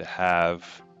seem to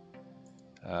have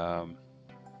there's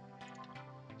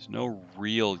no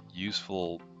real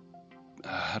useful,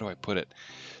 how do I put it?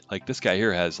 Like this guy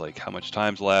here has like how much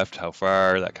time's left, how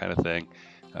far, that kind of thing.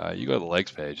 You go to the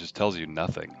legs page, it just tells you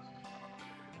nothing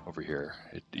over here.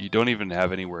 You don't even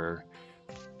have anywhere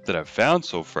that I've found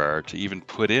so far to even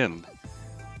put in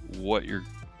what your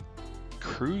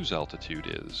cruise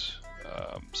altitude is,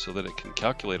 so that it can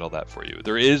calculate all that for you.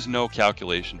 There is no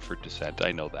calculation for descent,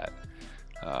 I know that,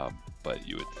 but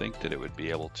you would think that it would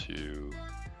be able to,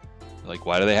 like,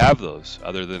 why do they have those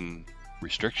other than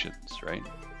restrictions, right?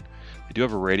 They do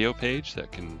have a radio page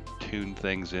that can tune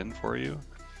things in for you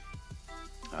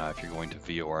if you're going to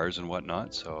VORs and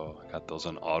whatnot, so I got those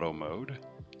on auto mode.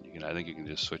 I think you can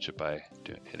just switch it by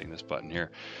hitting this button here,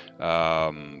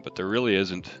 but there really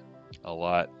isn't a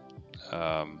lot.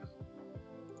 There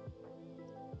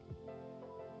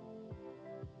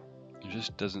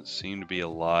just doesn't seem to be a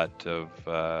lot of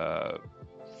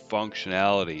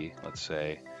functionality, let's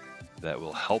say, that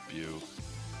will help you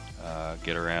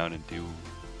get around and do,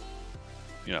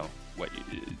 what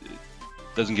it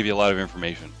doesn't give you a lot of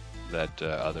information that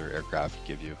other aircraft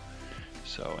give you.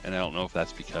 So, and I don't know if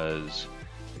that's because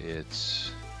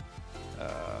it's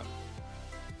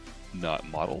not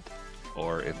modeled,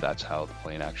 or if that's how the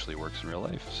plane actually works in real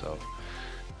life. So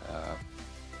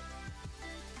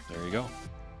there you go.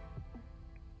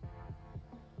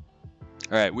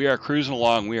 All right, we are cruising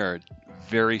along. We are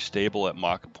very stable at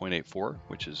Mach 0.84,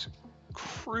 which is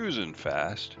cruising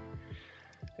fast,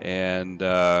 and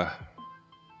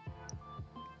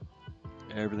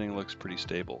everything looks pretty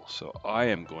stable. So I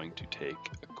am going to take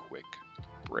a quick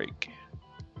break,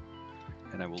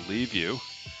 and I will leave you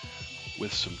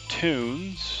with some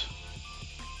tunes.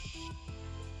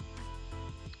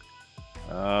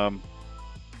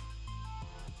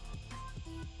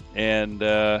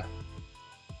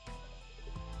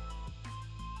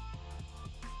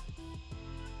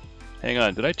 Hang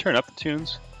on, did I turn up the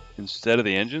tunes instead of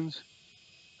the engines?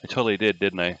 I totally did,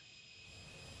 didn't I?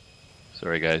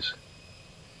 Sorry, guys.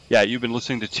 Yeah, you've been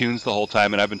listening to tunes the whole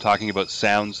time, and I've been talking about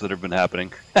sounds that have been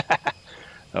happening.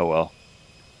 Oh well.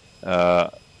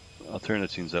 I'll turn the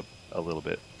tunes up a little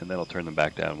bit, and then I'll turn them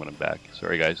back down when I'm back.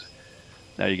 Sorry, guys.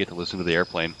 Now you get to listen to the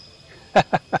airplane.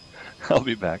 I'll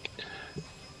be back.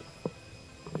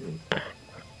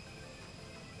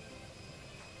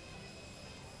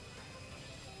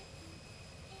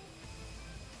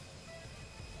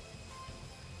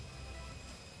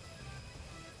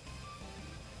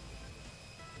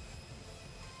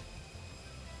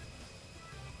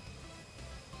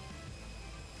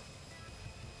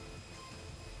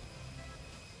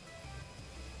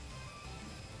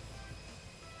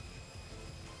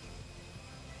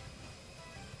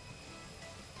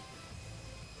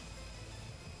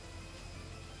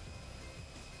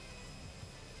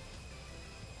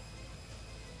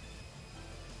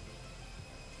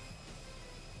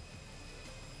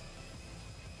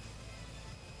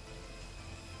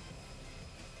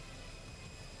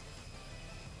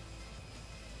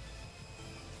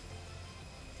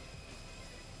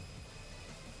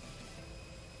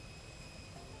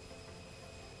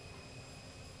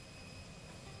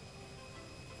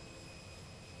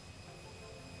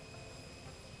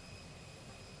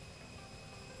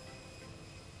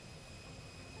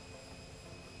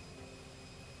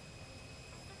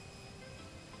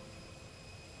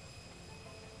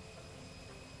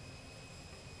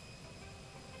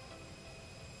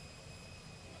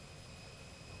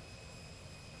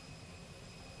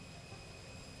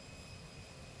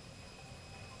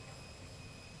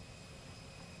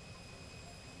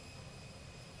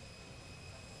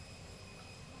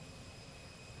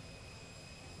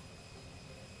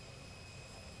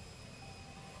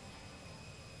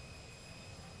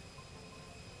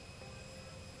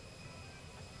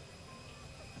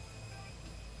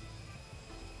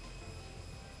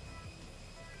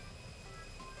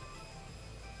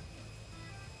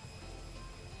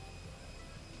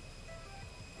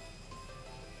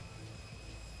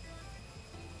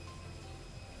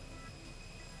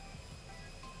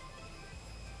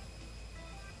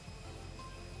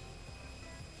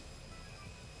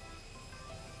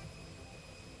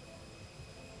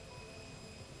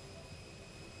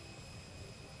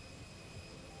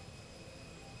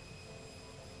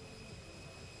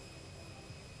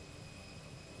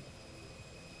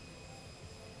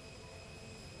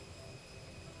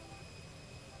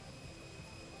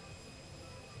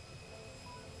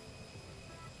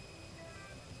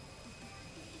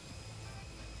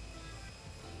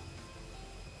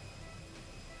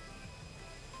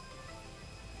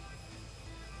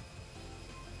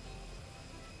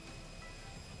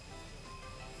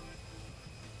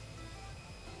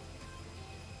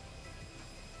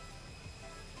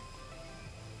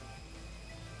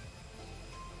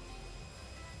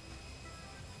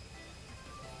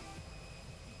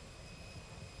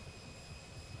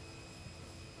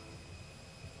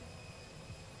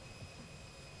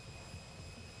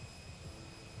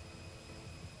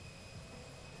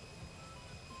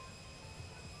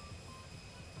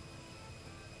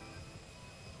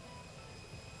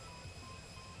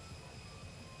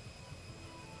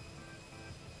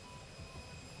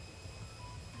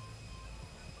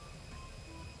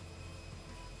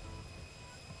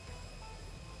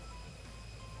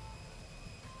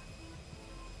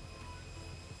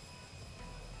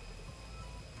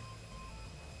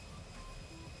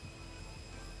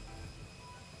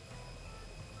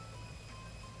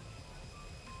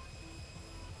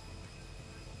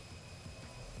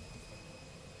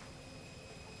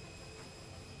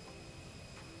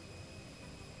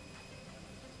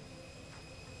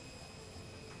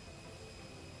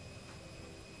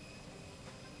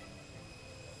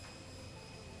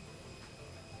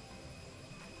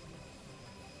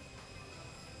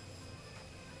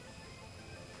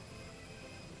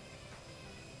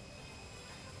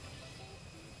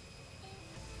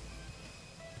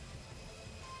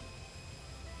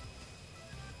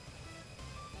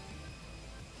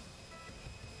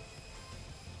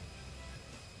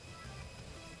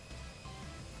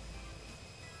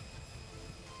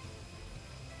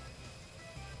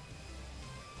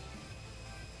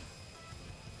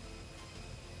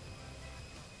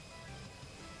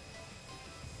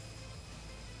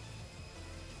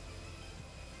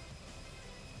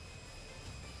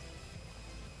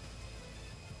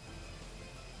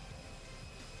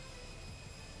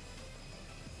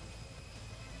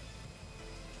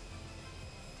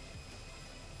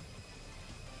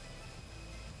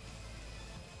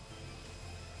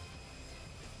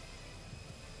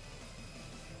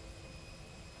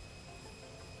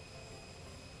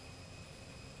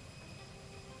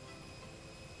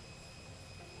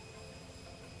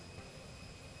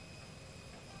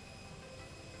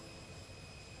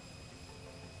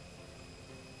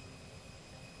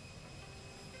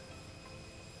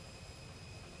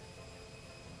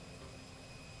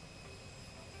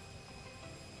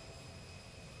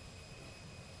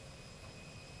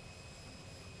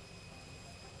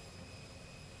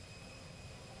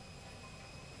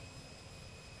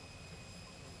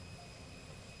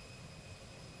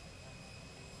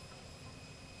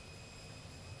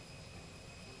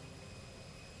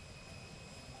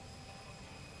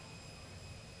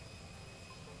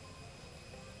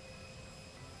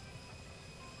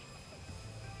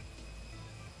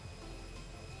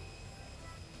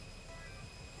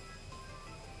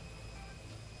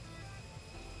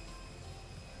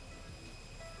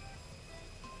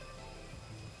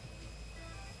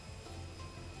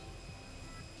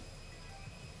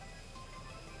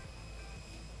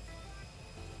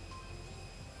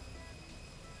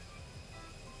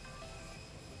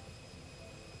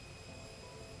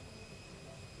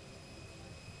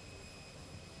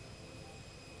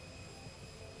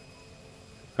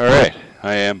 All right,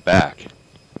 I am back.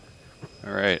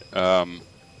 All right,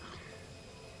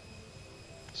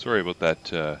 sorry about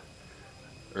that.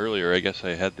 Earlier, I guess I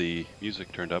had the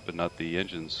music turned up and not the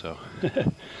engines, so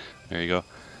there you go.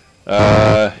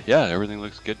 Yeah, everything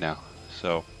looks good now.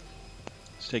 So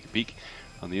let's take a peek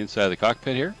on the inside of the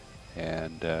cockpit here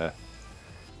and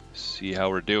see how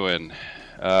we're doing.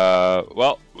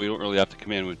 Well, we don't really have to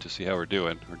come in to see how we're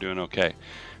doing. We're doing okay.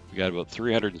 We got about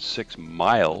 306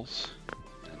 miles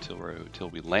until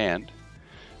we land.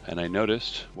 And I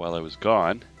noticed while I was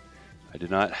gone, I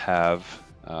did not have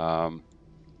my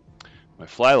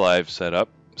fly live set up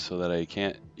so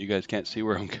that you guys can't see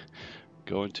where I'm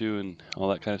going to and all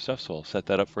that kind of stuff. So I'll set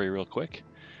that up for you real quick.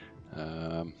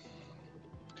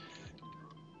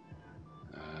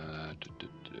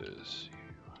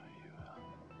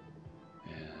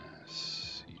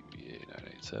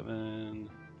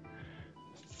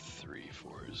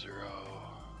 340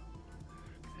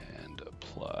 and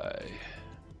apply.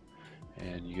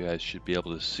 And you guys should be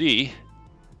able to see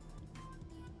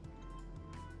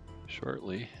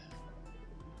shortly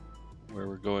where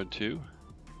we're going to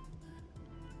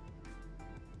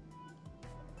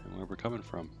and where we're coming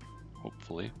from,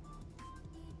 hopefully.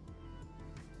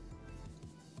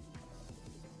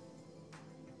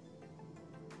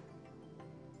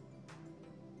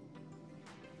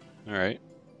 All right.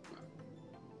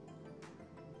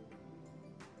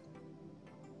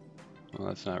 Well,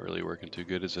 that's not really working too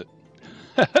good, is it?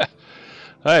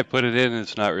 I put it in and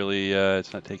it's not really,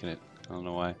 it's not taking it. I don't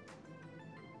know why.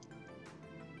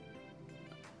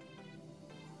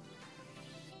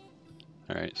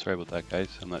 All right, sorry about that, guys.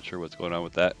 I'm not sure what's going on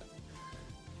with that.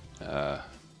 We'll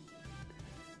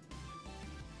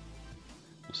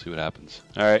see what happens.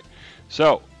 All right,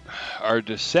 so our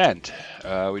descent,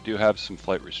 we do have some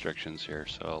flight restrictions here,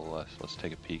 so let's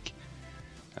take a peek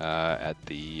at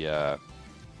the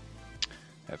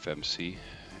FMC,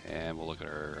 and we'll look at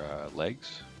our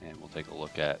legs, and we'll take a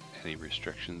look at any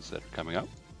restrictions that are coming up.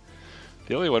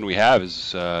 The only one we have is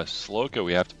Sloka.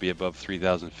 We have to be above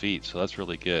 3,000 feet, so that's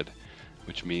really good,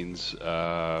 which means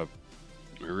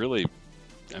really,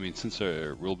 I mean, since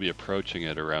we'll be approaching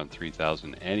it around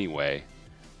 3,000 anyway,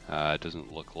 it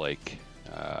doesn't look like,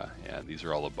 yeah, these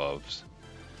are all aboves,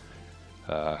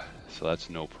 so that's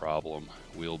no problem.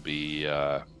 We'll be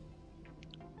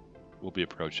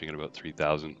approaching at about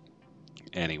 3,000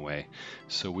 anyway,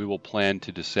 so we will plan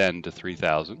to descend to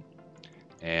 3,000,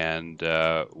 and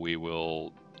we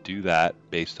will do that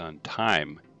based on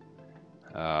time,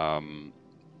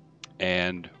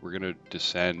 and we're going to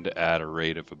descend at a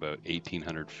rate of about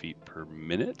 1,800 feet per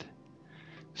minute.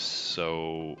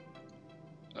 So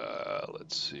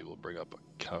let's see, we'll bring up a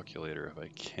calculator if I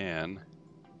can.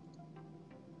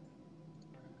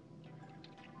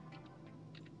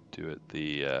 Do it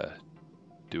the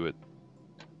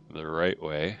right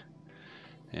way.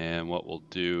 And what we'll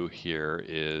do here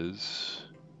is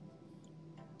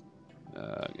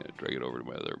I'm going to drag it over to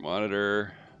my other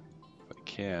monitor if I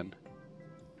can.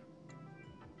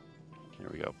 There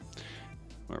we go.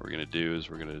 What we're going to do is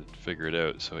we're going to figure it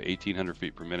out. So 1,800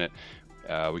 feet per minute. We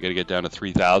got to get down to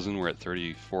 3,000. We're at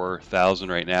 34,000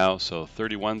 right now. So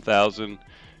 31,000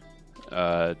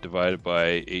 divided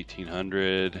by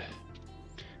 1,800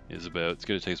 is about, it's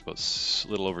going to take us about a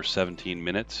little over 17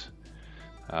 minutes.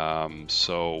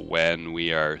 So when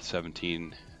we are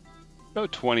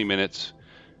about 20 minutes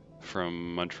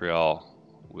from Montreal,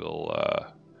 we'll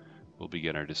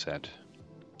begin our descent.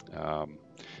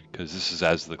 Because this is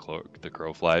as the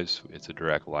crow flies. It's a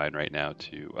direct line right now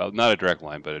to, well, not a direct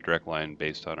line, but a direct line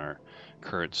based on our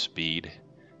current speed.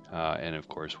 And of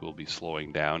course, we'll be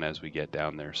slowing down as we get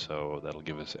down there, so that'll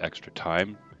give us extra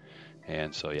time.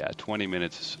 And so, yeah, 20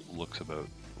 minutes looks about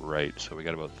right. So we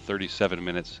got about 37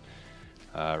 minutes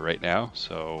right now.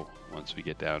 So once we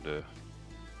get down to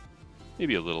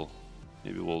maybe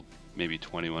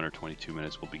 21 or 22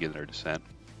 minutes, we'll begin our descent.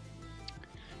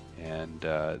 And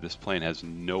this plane has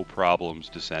no problems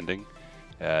descending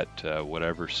at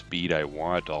whatever speed I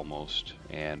want almost,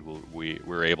 and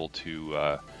we're able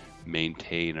to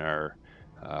maintain our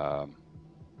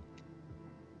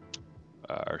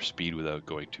speed without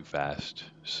going too fast.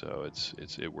 So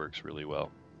it works really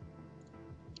well.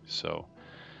 So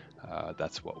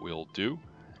that's what we'll do,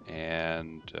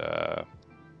 and let's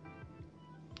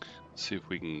see if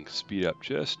we can speed up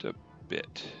just a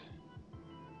bit.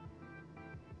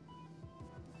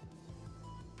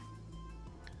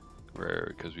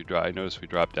 Because I noticed we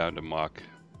dropped down to Mach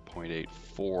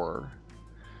 0.84,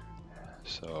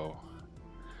 so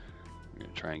I'm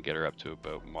going to try and get her up to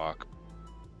about Mach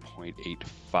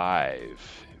 0.85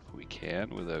 if we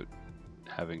can, without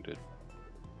having to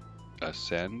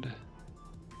ascend.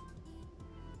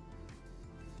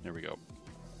 There we go.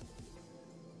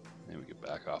 And we can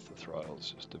back off the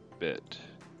throttles just a bit.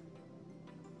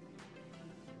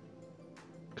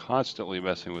 Constantly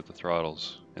messing with the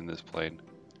throttles in this plane.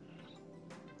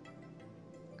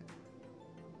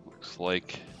 Looks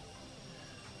like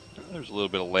there's a little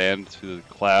bit of land through the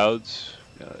clouds.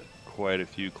 Got quite a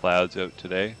few clouds out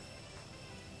today.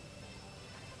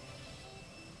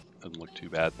 Doesn't look too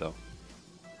bad though.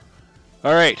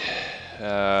 All right.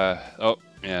 Oh,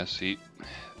 yeah, see,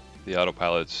 the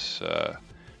autopilot's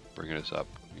bringing us up.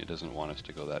 It doesn't want us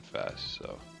to go that fast,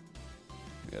 so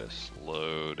we gotta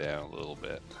slow down a little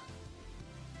bit.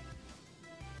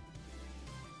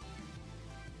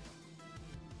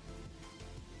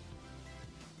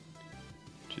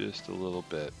 Just a little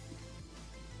bit.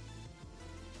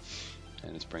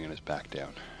 And it's bringing us back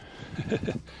down.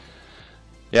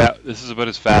 Yeah, this is about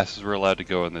as fast as we're allowed to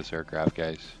go in this aircraft,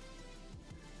 guys.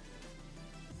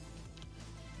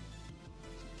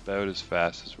 About as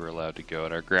fast as we're allowed to go,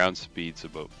 and our ground speed's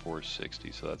about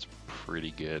 460, so that's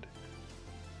pretty good.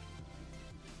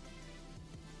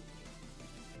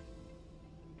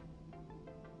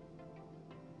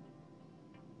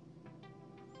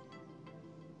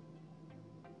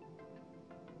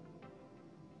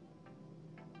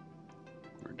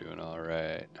 We're doing all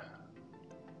right.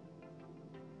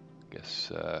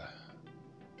 Guess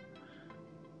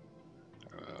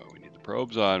we need the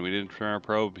probes on. We didn't turn our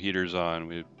probe heaters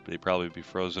on. They'd probably be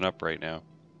frozen up right now.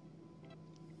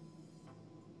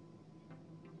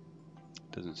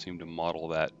 Doesn't seem to model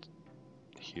that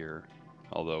here,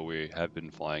 although we have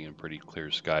been flying in pretty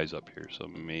clear skies up here, so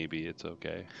maybe it's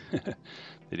okay.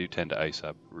 They do tend to ice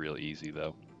up real easy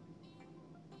though.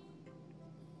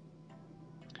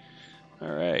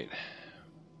 All right.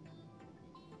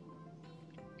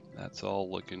 That's all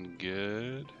looking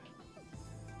good.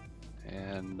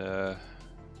 And guess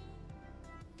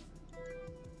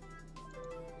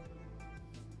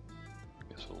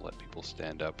we'll let people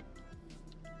stand up.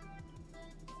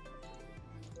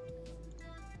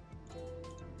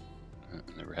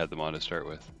 Never had them on to start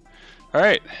with. All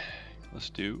right,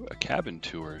 let's do a cabin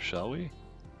tour, shall we?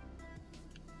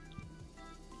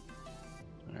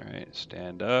 All right,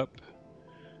 stand up.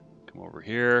 Come over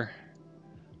here.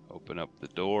 Open up the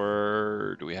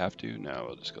door. Do we have to? No,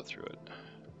 we'll just go through it.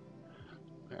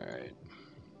 All right.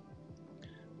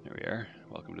 There we are.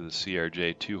 Welcome to the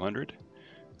CRJ-200.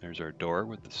 There's our door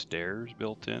with the stairs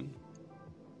built in.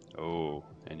 Oh,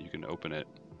 and you can open it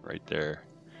right there.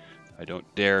 I don't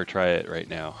dare try it right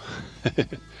now.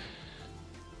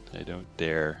 I don't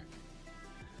dare.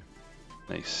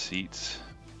 Nice seats.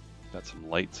 Got some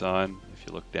lights on. If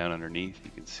you look down underneath,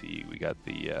 you can see we got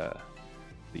the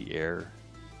air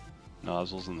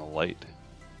nozzles and the light.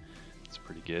 It's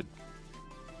pretty good.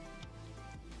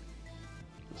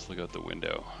 Let's look out the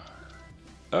window.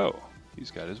 Oh,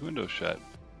 he's got his window shut.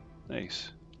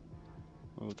 Nice.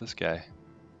 What about this guy?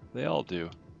 They all do.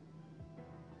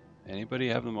 Anybody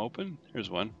have them open? Here's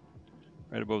one.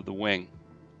 Right above the wing.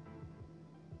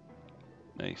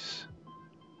 Nice.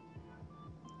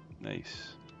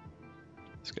 Nice.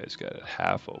 This guy's got it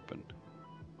half open.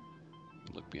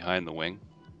 Look behind the wing.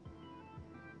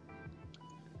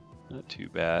 Not too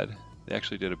bad. They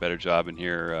actually did a better job in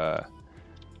here.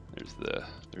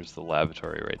 There's the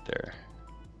lavatory right there.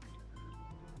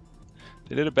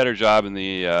 They did a better job in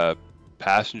the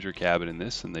passenger cabin in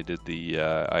this than they did the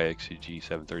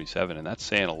CYYG-737, and that's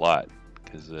saying a lot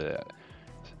because the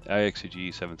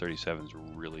CYYG-737 is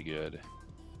really good.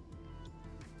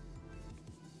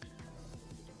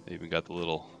 They even got the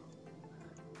little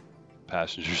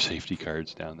passenger safety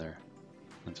cards down there.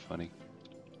 That's funny.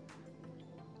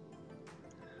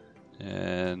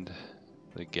 And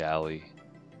the galley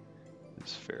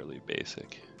is fairly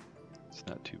basic. It's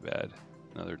not too bad.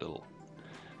 Another little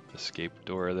escape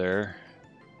door there.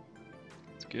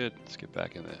 It's good. Let's get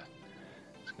back in the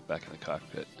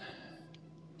cockpit.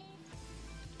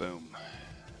 Boom.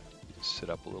 Sit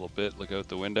up a little bit, look out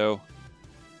the window.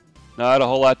 Not a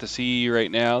whole lot to see right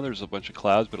now. There's a bunch of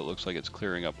clouds, but it looks like it's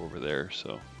clearing up over there,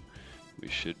 so we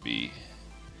should be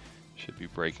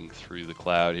breaking through the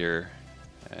cloud here,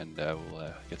 and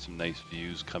we'll get some nice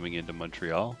views coming into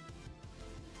Montreal.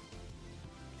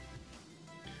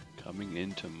 Coming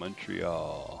into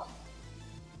Montreal.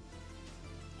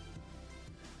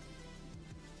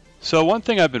 So one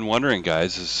thing I've been wondering,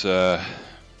 guys, is I'm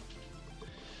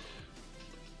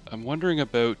wondering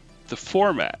about the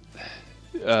format.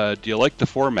 Do you like the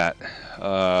format?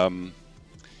 You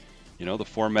know, the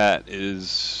format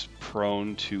is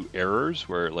prone to errors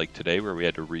where, like today, where we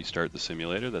had to restart the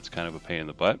simulator. That's kind of a pain in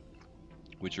the butt.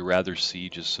 Would you rather see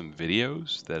just some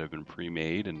videos that have been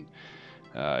pre-made and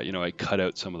you know, I cut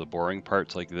out some of the boring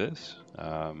parts like this?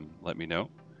 Let me know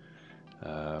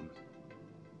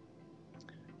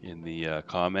in the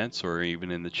comments or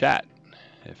even in the chat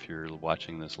if you're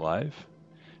watching this live.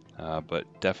 But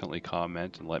definitely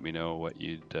comment and let me know what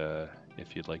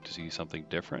if you'd like to see something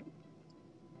different.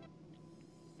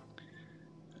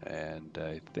 And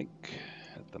I think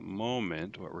at the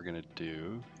moment what we're going to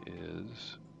do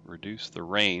is reduce the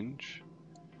range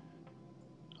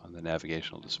on the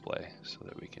navigational display so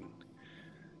that we can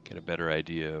get a better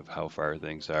idea of how far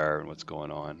things are and what's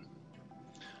going on.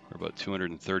 We're about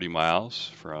 230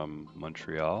 miles from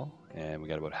Montreal, and we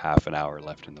got about half an hour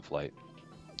left in the flight,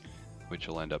 which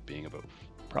will end up being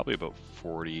probably about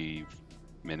 40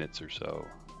 minutes or so,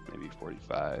 maybe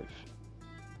 45.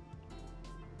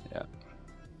 Yeah.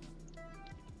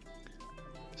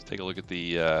 Let's take a look at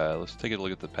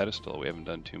the pedestal. We haven't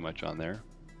done too much on there.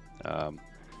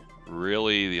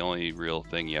 Really, the only real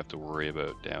thing you have to worry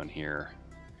about down here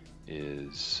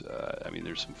is, I mean,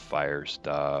 there's some fire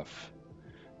stuff.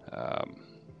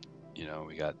 You know,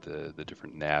 we got the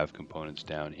different nav components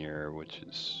down here, which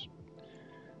is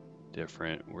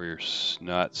different. We're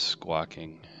not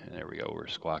squawking. There we go. We're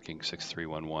squawking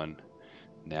 6311.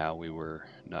 Now we were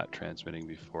not transmitting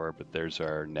before, but there's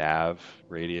our nav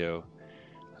radio,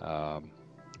 and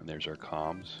there's our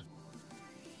comms.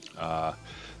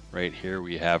 Right here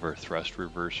we have our thrust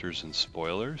reversers and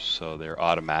spoilers, so they're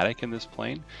automatic in this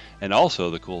plane. And also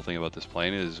the cool thing about this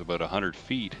plane is about 100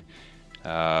 feet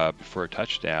before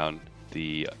touchdown,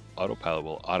 the autopilot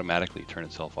will automatically turn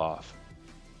itself off,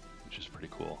 which is pretty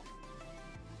cool.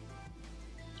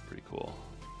 It's pretty cool.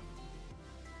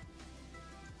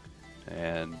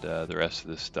 And the rest of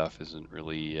this stuff isn't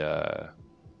really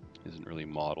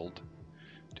modeled.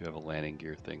 We do have a landing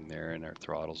gear thing there, and our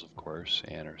throttles, of course,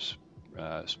 and our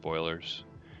spoilers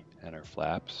and our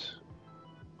flaps,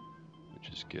 which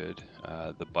is good.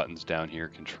 The buttons down here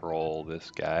control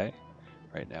this guy.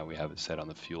 Right now we have it set on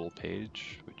the fuel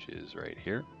page, which is right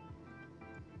here.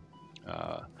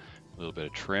 A little bit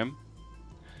of trim.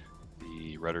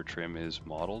 The rudder trim is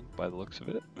modeled by the looks of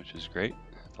it, which is great.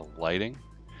 The lighting,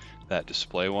 that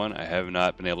display one, I have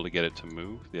not been able to get it to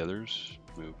move. The others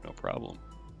move no problem.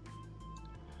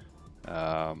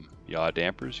 Yaw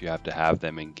dampers, you have to have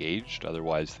them engaged,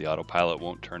 otherwise the autopilot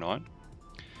won't turn on.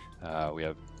 We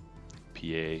have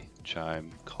PA,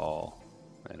 chime, call,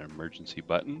 and emergency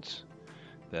buttons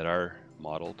that are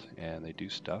modeled, and they do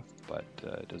stuff, but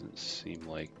it doesn't seem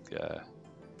like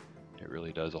it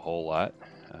really does a whole lot.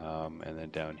 And then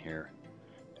down here,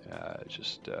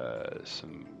 just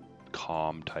some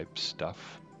comm type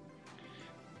stuff.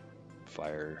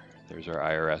 Fire. There's our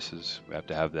IRSs. We have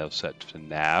to have those set to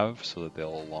nav so that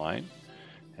they'll align.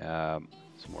 Some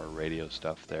more radio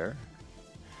stuff there.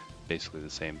 Basically the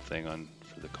same thing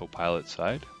for the co-pilot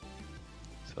side.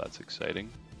 So that's exciting.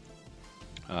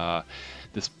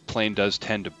 This plane does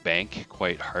tend to bank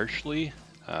quite harshly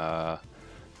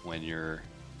when you're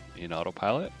in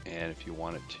autopilot, and if you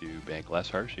want it to bank less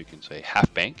harsh, you can say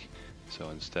half bank. So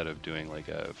instead of doing like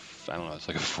it's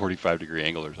like a 45-degree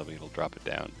angle or something, it'll drop it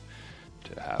down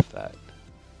to half that.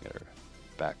 Got our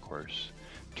back course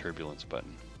turbulence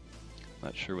button.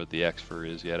 Not sure what the X for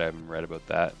is yet. I haven't read about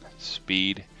that.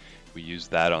 Speed, we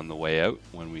used that on the way out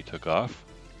when we took off.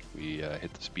 We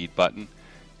hit the speed button,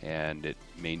 and it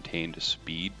maintained a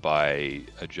speed by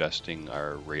adjusting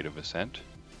our rate of ascent.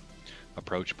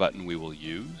 Approach button we will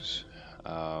use.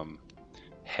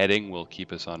 Heading will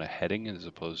keep us on a heading, as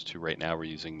opposed to right now we're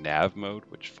using nav mode,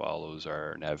 which follows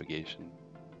our navigation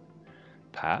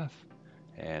path.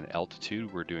 And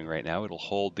altitude we're doing right now, it'll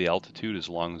hold the altitude as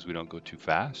long as we don't go too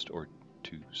fast or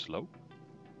too slow.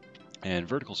 And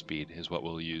vertical speed is what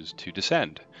we'll use to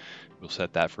descend. We'll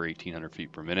set that for 1800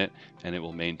 feet per minute, and it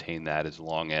will maintain that as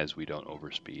long as we don't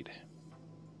overspeed.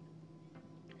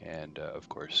 And of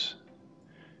course,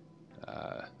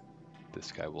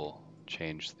 this guy will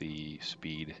change the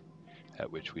speed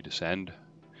at which we descend.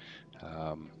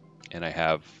 And I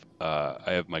have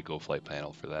my Go Flight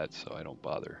panel for that, so I don't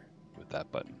bother with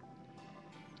that button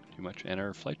too much. And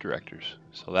our flight directors.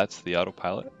 So that's the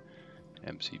autopilot,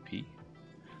 MCP.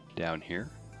 Down here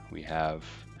we have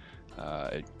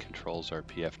it controls our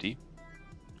PFD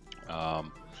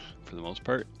for the most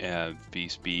part, and V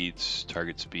speeds,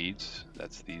 target speeds,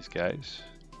 that's these guys.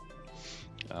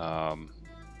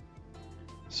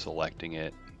 Selecting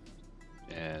it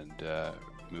and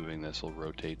moving this will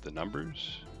rotate the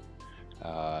numbers.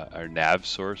 Our nav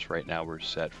source right now we're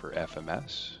set for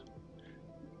FMS,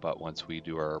 but once we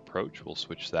do our approach we'll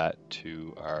switch that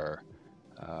to our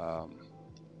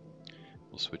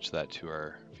we'll switch that to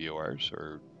our VORs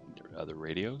or other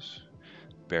radios.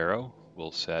 Baro,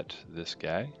 we'll set this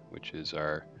guy, which is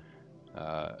our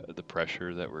the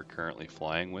pressure that we're currently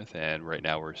flying with, and right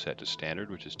now we're set to standard,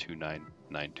 which is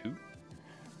 2992.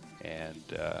 And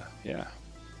yeah,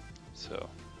 so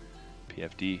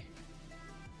PFD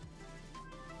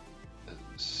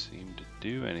doesn't seem to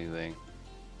do anything.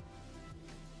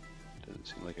 Doesn't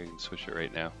seem like I can switch it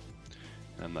right now.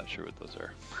 I'm not sure what those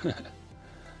are.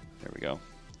 There we go.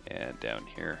 And down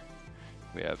here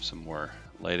we have some more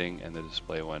lighting, and the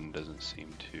display one doesn't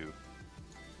seem to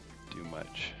do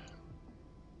much.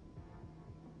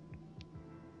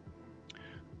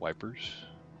 Wipers.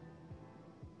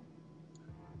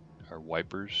 Our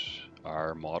wipers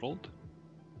are modeled.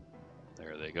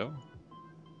 There they go.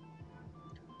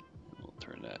 We'll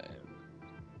turn that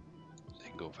in. They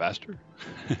can go faster.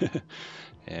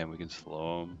 And we can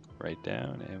slow them right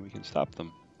down, and we can stop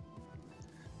them.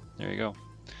 There you go.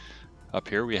 Up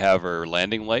here we have our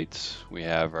landing lights, we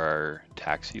have our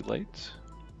taxi lights,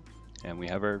 and we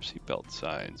have our seatbelt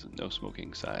signs and no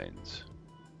smoking signs.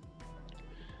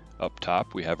 Up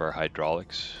top we have our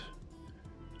hydraulics,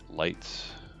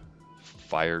 lights,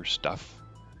 fire stuff,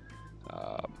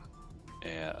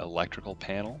 and electrical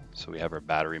panel. So we have our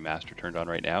battery master turned on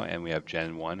right now, and we have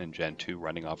Gen 1 and Gen 2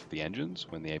 running off of the engines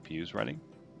when the APU is running.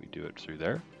 We do it through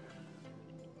there.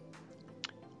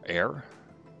 Air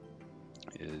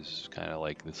is kind of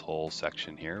like this whole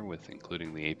section here, with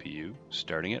including the APU,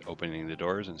 starting it, opening the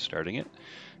doors and starting it,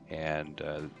 and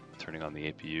turning on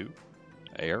the APU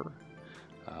air,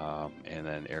 and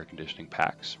then air conditioning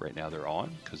packs. Right now they're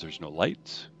on because there's no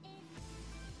lights.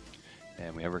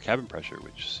 And we have our cabin pressure,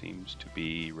 which seems to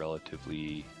be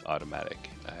relatively automatic.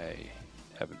 I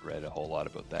haven't read a whole lot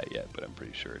about that yet, but I'm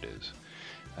pretty sure it is.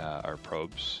 Our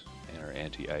probes and our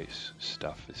anti-ice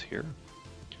stuff is here.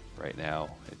 Right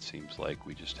now, it seems like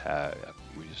we just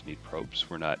need probes.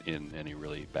 We're not in any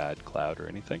really bad cloud or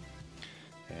anything.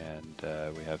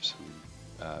 And we have some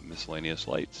miscellaneous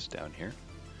lights down here,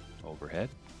 overhead.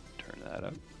 Turn that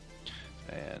up.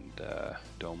 And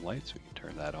dome lights, we can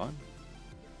turn that on.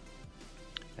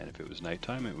 And if it was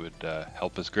nighttime, it would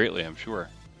help us greatly, I'm sure.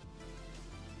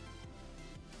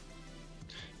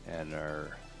 And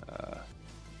our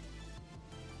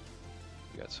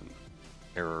we got some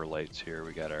error lights here.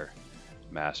 We got our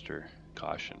master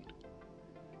caution,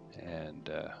 and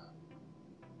there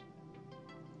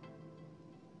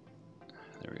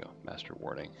we go, master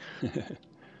warning.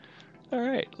 All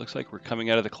right, looks like we're coming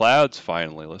out of the clouds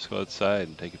finally. Let's go outside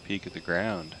and take a peek at the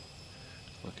ground.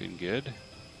 Looking good.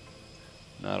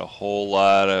 Not a whole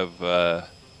lot of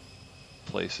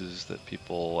places that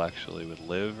people actually would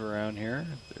live around here.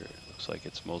 It looks like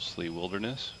it's mostly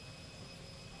wilderness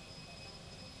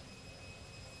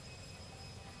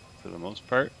for the most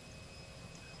part.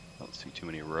 Don't see too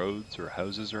many roads or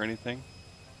houses or anything.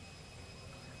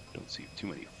 Don't see too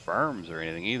many farms or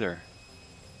anything either.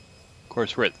 Of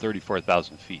course, we're at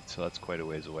 34,000 feet, so that's quite a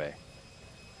ways away.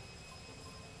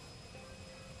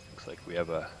 Looks like we have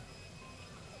a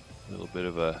little bit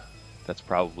of a, that's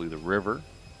probably the river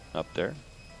up there,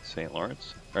 St.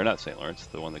 Lawrence, or not St. Lawrence,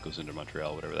 the one that goes into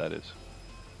Montreal, whatever that is.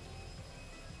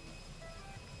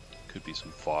 Could be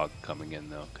some fog coming in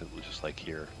though, because we're just like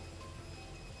here.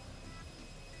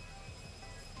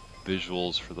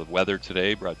 Visuals for the weather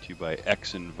today brought to you by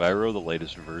X-Enviro, the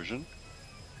latest version.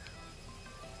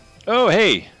 Oh,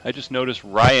 hey, I just noticed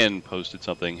Ryan posted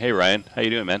something. Hey, Ryan, how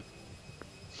you doing, man?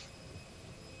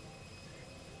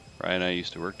 Ryan and I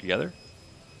used to work together,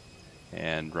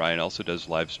 and Ryan also does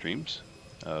live streams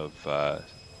of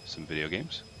some video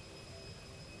games.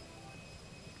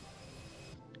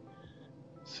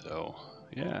 So,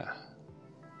 yeah.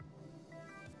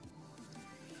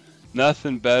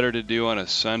 Nothing better to do on a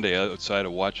Sunday outside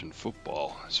of watching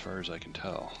football, as far as I can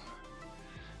tell.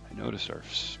 I noticed our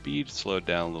speed slowed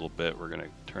down a little bit. We're going to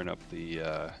turn up the,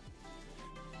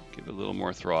 give it a little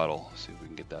more throttle, see if we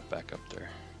can get that back up there.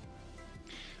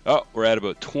 Oh, we're at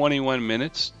about 21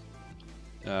 minutes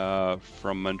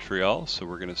from Montreal, so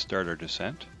we're going to start our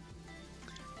descent.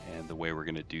 And the way we're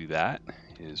going to do that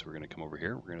is we're going to come over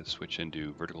here. We're going to switch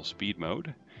into vertical speed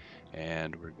mode,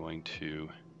 and we're going to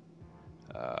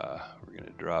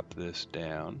drop this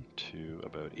down to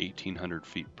about 1,800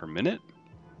 feet per minute.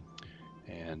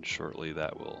 And shortly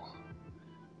that will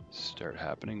start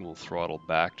happening. We'll throttle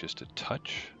back just a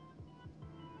touch.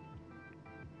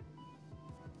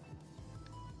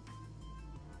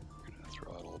 We're going to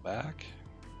throttle back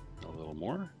a little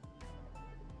more.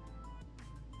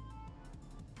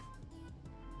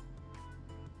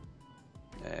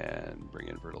 And bring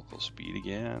in vertical speed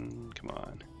again. Come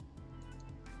on.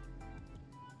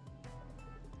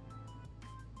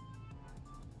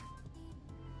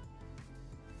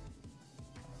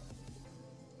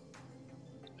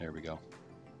 There we go.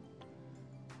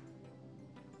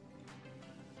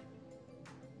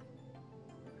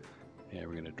 And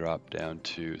we're going to drop down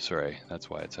to, sorry, that's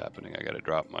why it's happening. I got to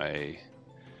drop my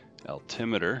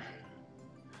altimeter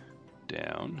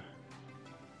down.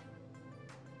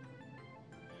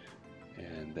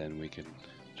 And then we can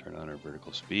turn on our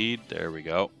vertical speed. There we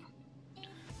go.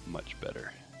 Much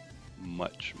better.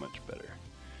 Much, much better.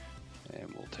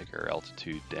 And we'll take our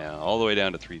altitude down, all the way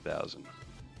down to 3,000.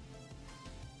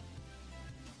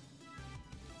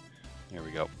 There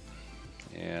we go.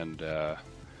 And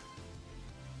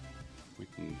we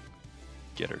can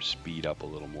get our speed up a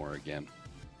little more again.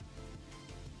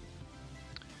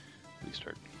 At least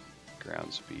our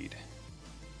ground speed.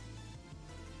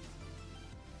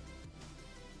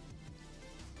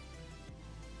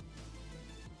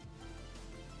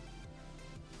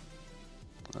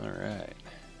 All right.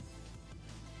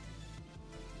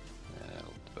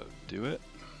 That'll about do it.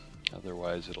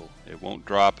 Otherwise it won't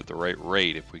drop at the right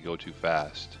rate if we go too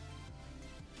fast.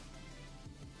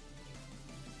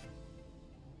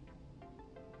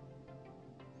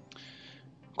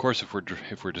 Of course,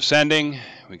 if we're descending,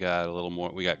 we got a little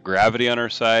more. We got gravity on our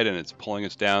side, and it's pulling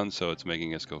us down, so it's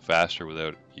making us go faster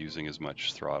without using as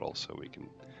much throttle. So we can.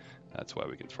 That's why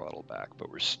we can throttle back,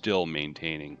 but we're still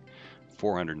maintaining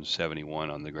 471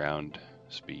 on the ground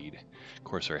speed. Of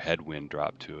course, our headwind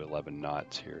dropped to 11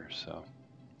 knots here, so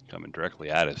coming directly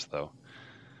at us though.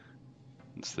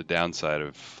 It's the downside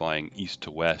of flying east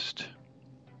to west.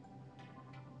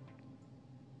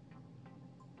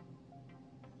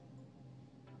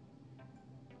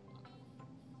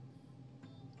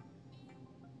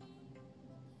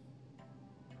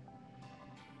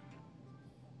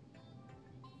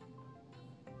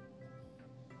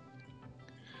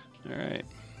 All right.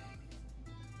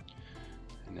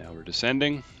 And now we're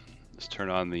descending. Let's turn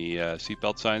on the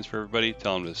seatbelt signs for everybody.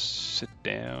 Tell them to sit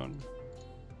down.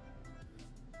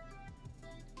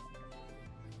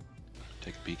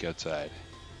 Take a peek outside.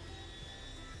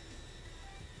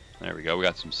 There we go. We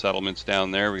got some settlements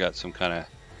down there. We got some kind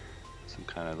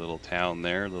of little town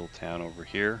there, little town over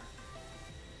here.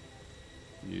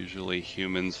 Usually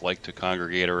humans like to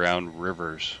congregate around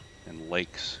rivers and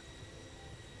lakes.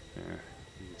 There.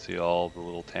 You can see all the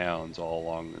little towns all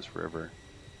along this river.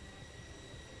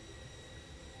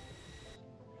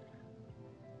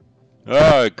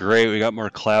 Oh, great. We got more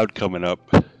cloud coming up.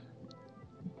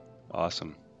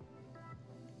 Awesome.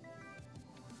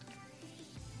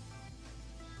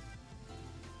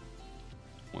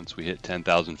 Once we hit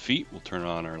 10,000 feet, we'll turn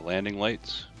on our landing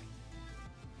lights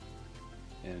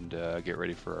and get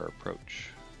ready for our approach.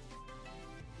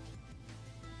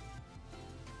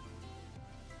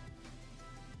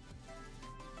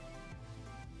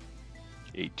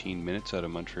 "18 minutes out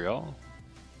of Montreal,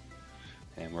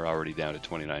 and we're already down to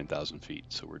 29,000 feet,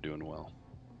 so we're doing well.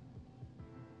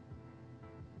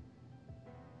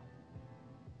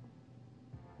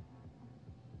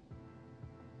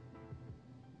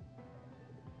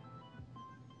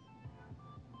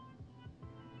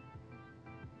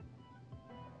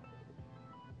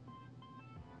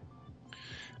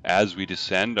 As we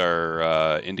descend,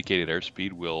 our indicated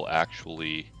airspeed will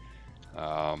actually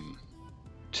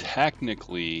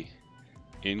technically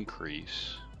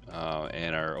increase,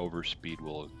 and our overspeed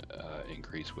will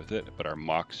increase with it, but our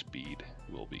Mach speed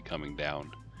will be coming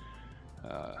down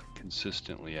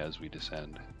consistently as we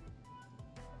descend.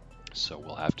 So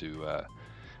we'll have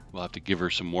to give her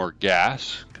some more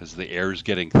gas because the air is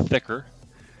getting thicker,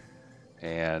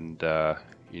 and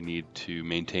you need to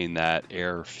maintain that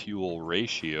air-fuel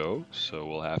ratio. So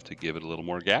we'll have to give it a little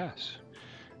more gas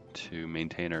to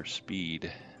maintain our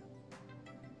speed.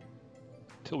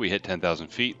 Until we hit 10,000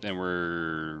 feet, then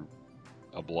we're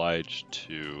obliged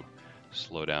to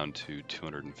slow down to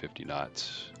 250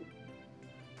 knots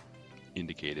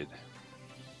indicated.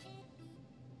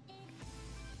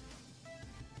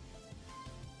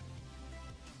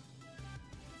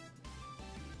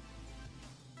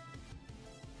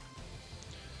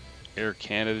 Air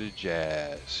Canada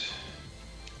Jazz.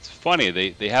 It's funny,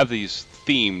 they have these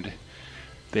themed.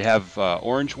 They have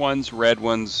orange ones, red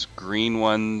ones, green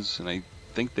ones, and I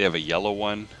think they have a yellow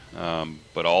one,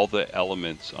 but all the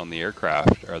elements on the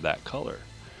aircraft are that color,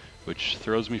 which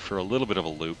throws me for a little bit of a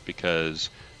loop because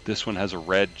this one has a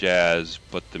red Jazz,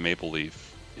 but the maple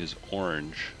leaf is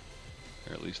orange,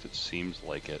 or at least it seems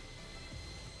like it.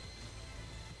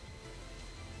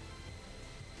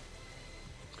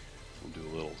 We'll do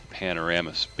a little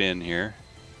panorama spin here.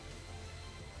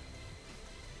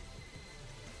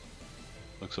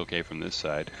 Looks okay from this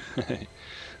side.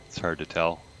 It's hard to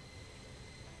tell.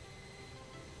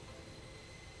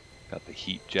 Got the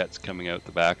heat jets coming out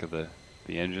the back of the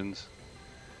the engines,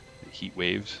 the heat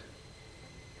waves.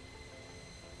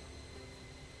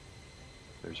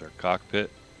 There's our cockpit.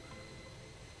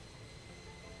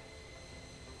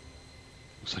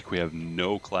 Looks like we have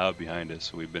no cloud behind us,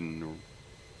 so we've been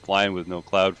flying with no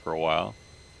cloud for a while.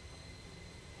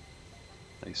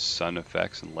 Nice sun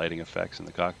effects and lighting effects in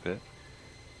the cockpit.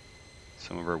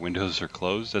 Some of our windows are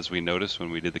closed, as we noticed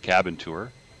when we did the cabin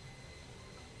tour.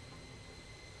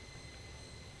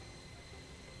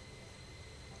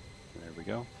 There we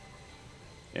go.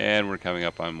 And we're coming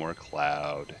up on more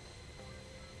cloud.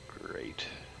 Great.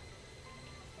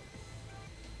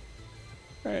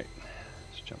 All right,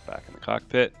 let's jump back in the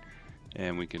cockpit,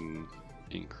 and we can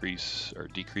increase or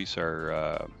decrease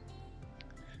our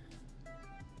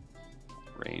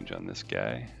range on this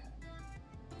guy.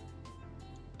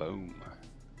 Boom.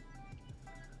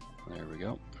 There we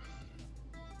go.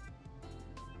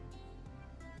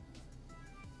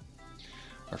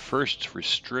 Our first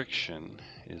restriction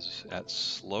is at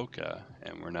Sloka,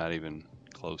 and we're not even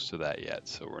close to that yet,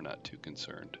 so we're not too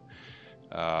concerned.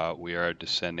 We are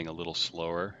descending a little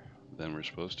slower than we're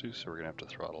supposed to, so we're gonna have to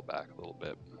throttle back a little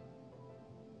bit.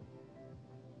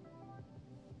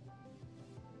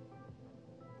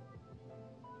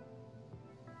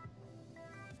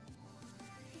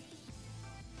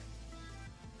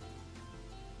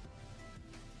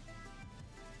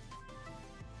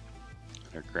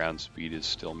 Our ground speed is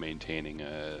still maintaining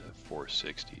a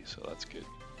 460, so that's good.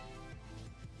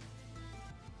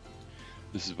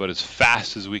 This is about as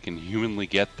fast as we can humanly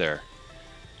get there.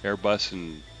 Airbus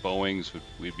and Boeings,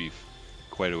 we'd be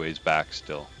quite a ways back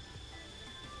still.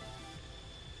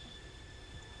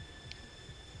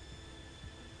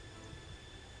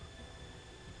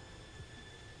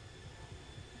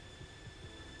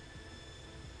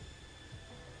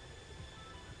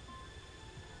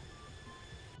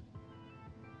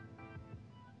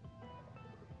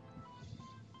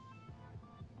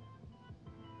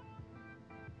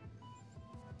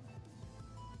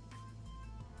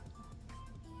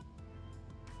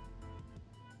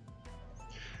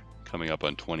 Coming up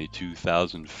on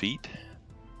 22,000 feet.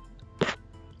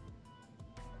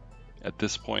 At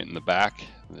this point in the back,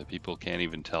 the people can't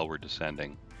even tell we're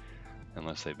descending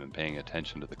unless they've been paying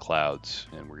attention to the clouds,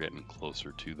 and we're getting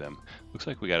closer to them. Looks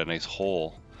like we got a nice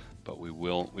hole, but we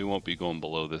won't be going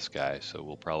below this guy, so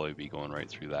we'll probably be going right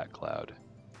through that cloud.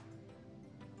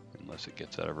 Unless it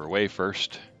gets out of our way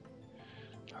first.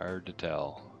 Hard to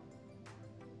tell.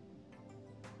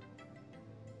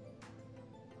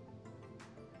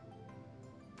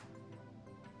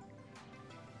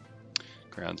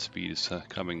 Ground speed is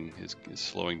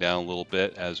slowing down a little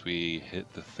bit as we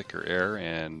hit the thicker air,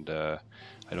 and I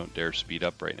don't dare speed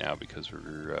up right now because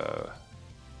we're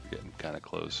getting kind of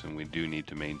close, and we do need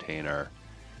to maintain our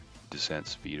descent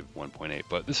speed of 1.8.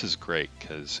 But this is great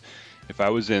because if I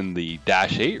was in the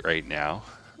Dash 8 right now,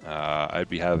 I'd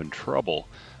be having trouble.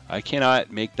 I cannot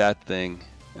make that thing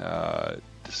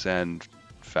descend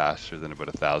faster than about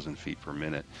 1,000 feet per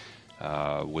minute.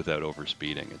 Without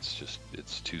overspeeding.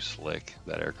 It's too slick,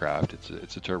 that aircraft.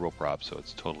 It's a turboprop, so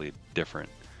it's totally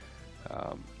different.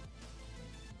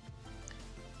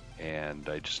 And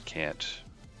I just can't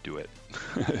do it.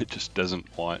 It just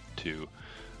doesn't want to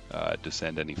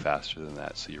descend any faster than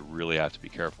that, so you really have to be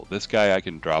careful. This guy I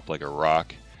can drop like a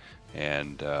rock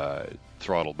and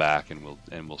throttle back, and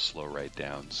we'll slow right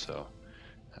down, so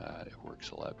it works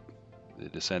a lot. The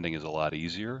descending is a lot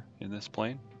easier in this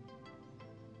plane.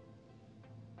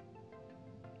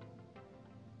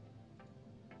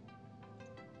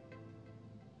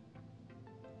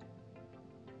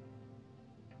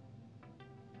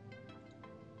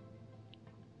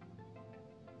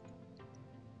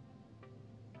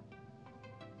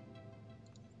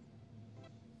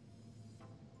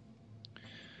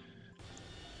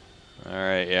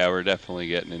 Alright, yeah, we're definitely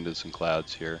getting into some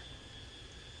clouds here.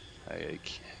 It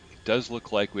does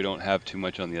look like we don't have too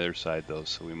much on the other side though,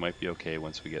 so we might be okay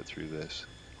once we get through this.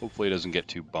 Hopefully it doesn't get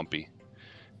too bumpy.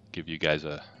 Give you guys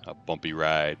a bumpy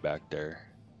ride back there.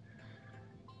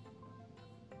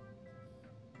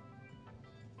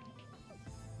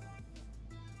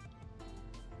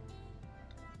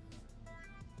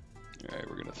 Alright,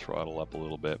 we're going to throttle up a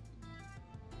little bit.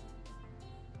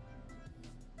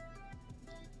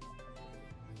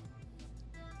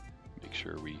 Make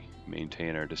sure we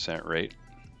maintain our descent rate.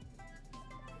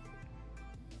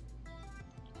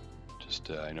 Just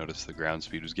I noticed the ground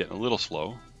speed was getting a little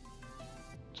slow.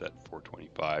 It's at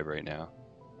 425 right now.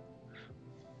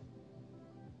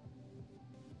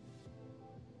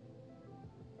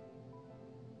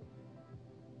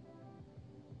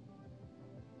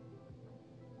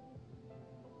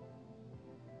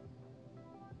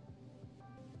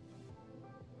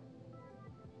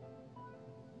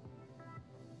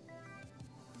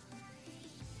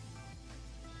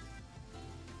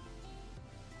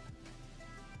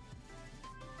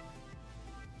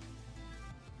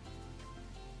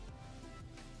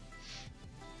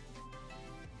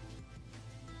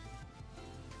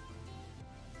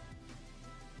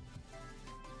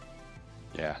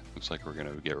 Yeah, looks like we're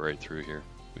gonna get right through here,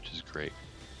 which is great.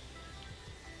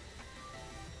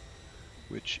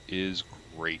 Which is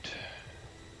great.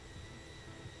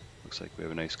 Looks like we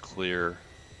have a nice clear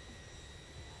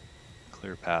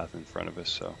path in front of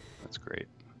us, so that's great.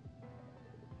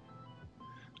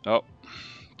 Oh,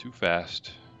 too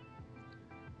fast.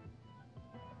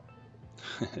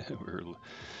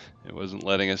 It wasn't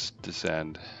letting us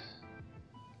descend.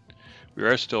 We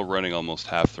are still running almost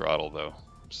half throttle though,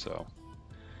 so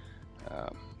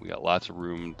we got lots of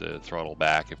room to throttle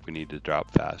back if we need to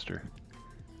drop faster.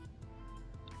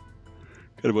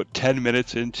 Got about 10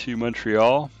 minutes into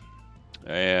Montreal,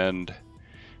 and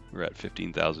we're at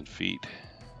 15,000 feet.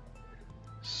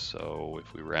 So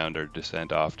if we round our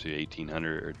descent off to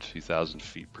 1,800 or 2,000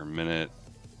 feet per minute,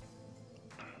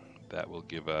 that will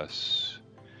give us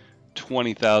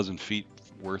 20,000 feet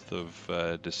worth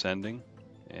of descending,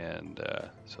 and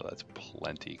so that's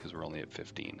plenty because we're only at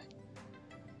 15.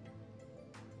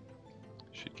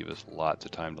 Should give us lots of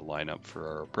time to line up for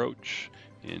our approach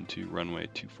into runway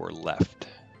 24 left.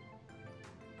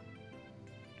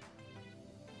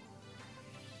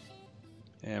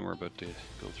 And we're about to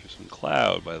go through some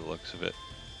cloud by the looks of it.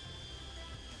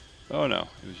 Oh no,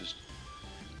 it was just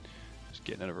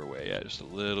getting out of our way. Yeah, just a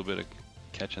little bit of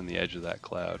catching the edge of that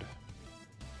cloud.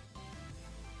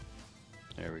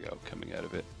 There we go, coming out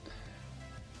of it.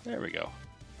 There we go.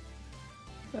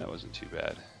 That wasn't too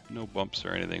bad. No bumps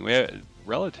or anything. We had a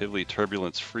relatively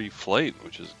turbulence-free flight,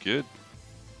 which is good.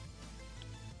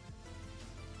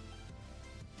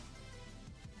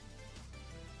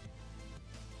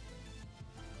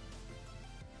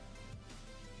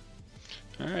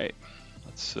 All right,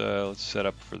 let's set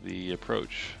up for the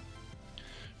approach.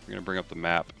 We're gonna bring up the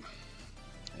map,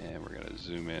 and we're gonna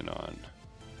zoom in on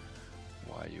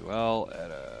CYYG-CYUL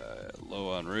at a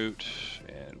low en route,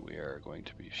 and we are going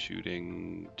to be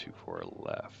shooting 24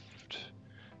 left.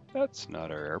 That's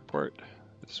not our airport.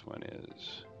 This one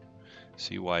is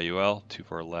CYYG-CYUL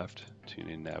 24 left. Tune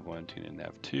in nav 1, tune in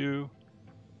nav 2,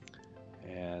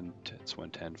 and it's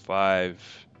 110.5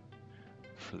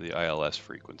 for the ILS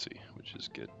frequency, which is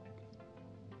good.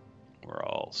 We're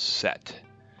all set.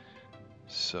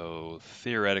 So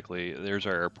theoretically, there's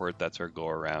our airport. That's our go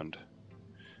around.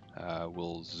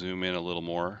 We'll zoom in a little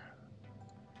more.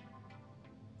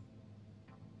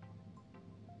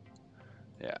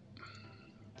 Yeah.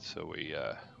 So we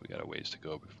got a ways to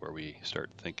go before we start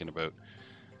thinking about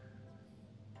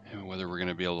whether we're going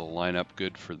to be able to line up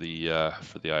good for the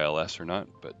ILS or not.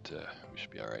 But we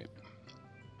should be all right.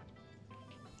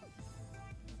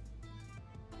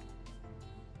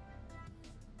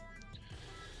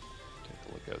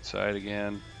 Look outside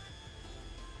again.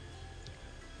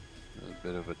 A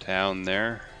bit of a town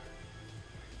there.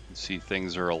 You can see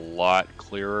things are a lot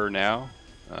clearer now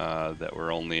that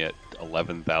we're only at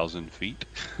 11,000 feet.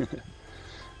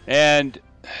 And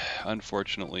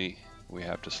unfortunately, we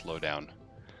have to slow down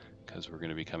because we're going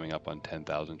to be coming up on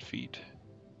 10,000 feet.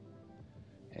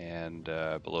 And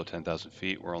below 10,000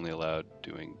 feet, we're only allowed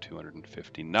doing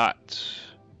 250 knots.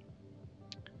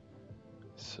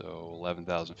 So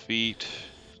 11,000 feet.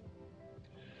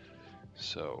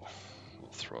 So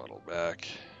we'll throttle back.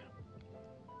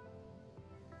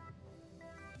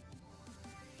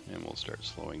 And we'll start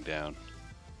slowing down.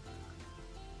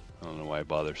 I don't know why I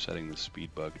bother setting the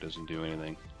speed bug, it doesn't do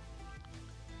anything.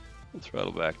 We'll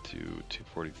throttle back to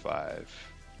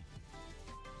 245.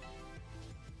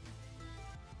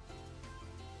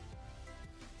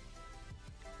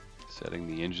 Setting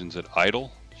the engines at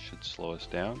idle should slow us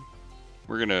down.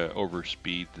 We're gonna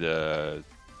overspeed the.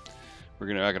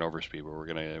 Not gonna overspeed, but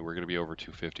we're gonna be over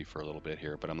 250 for a little bit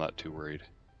here. But I'm not too worried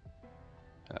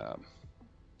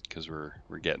because we're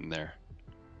getting there.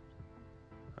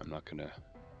 I'm not gonna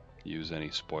use any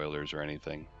spoilers or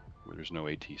anything. There's no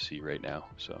ATC right now,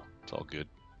 so it's all good.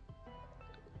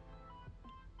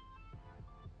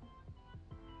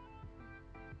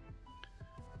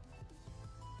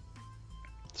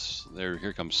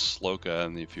 Here comes Sloka,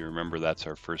 and if you remember, that's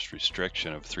our first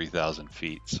restriction of 3,000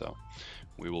 feet, so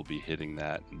we will be hitting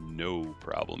that no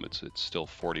problem. It's still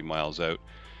 40 miles out,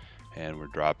 and we're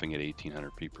dropping at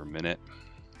 1,800 feet per minute,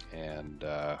 and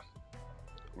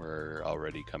we're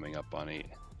already coming up on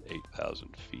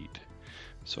 8,000 feet.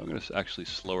 So I'm going to actually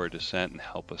slow our descent and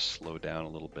help us slow down a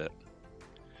little bit.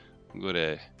 We'll go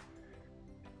to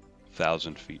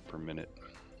 1,000 feet per minute.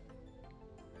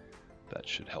 That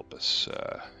should help us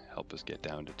get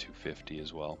down to 250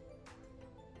 as well.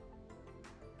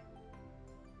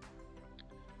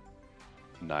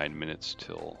 9 minutes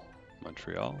till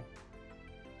Montreal.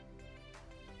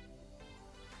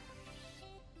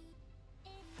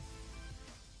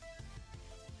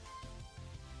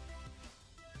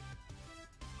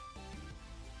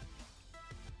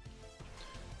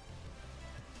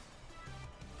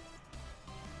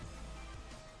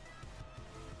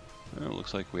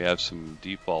 looks like we have some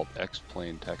default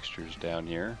X-plane textures down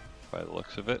here by the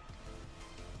looks of it.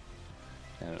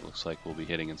 And it looks like we'll be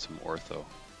hitting in some ortho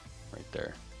right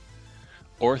there.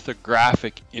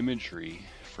 Orthographic imagery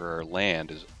for our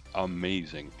land is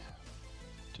amazing.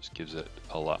 Just gives it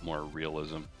a lot more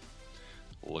realism.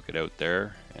 Look it out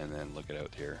there and then look it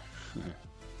out here.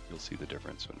 You'll see the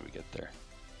difference when we get there.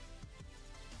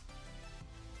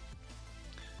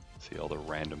 See all the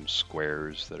random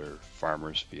squares that are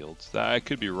farmers' fields. I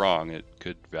could be wrong. It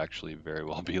could actually very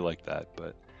well be like that,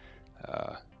 but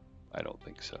I don't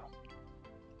think so.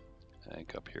 I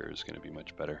think up here is going to be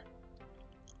much better.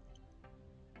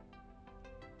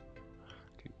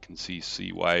 You can see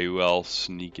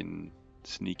CYYG-CYUL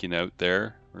sneaking out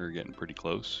there. We're getting pretty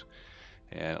close,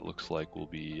 and it looks like we'll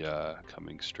be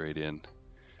coming straight in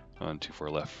on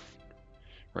 24 left,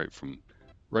 right from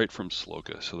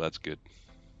Sloka. So that's good.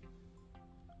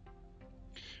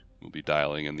 We'll be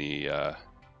dialing in the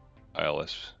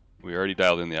ILS. We already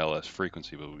dialed in the ILS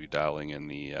frequency, but we'll be dialing in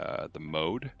the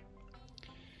mode.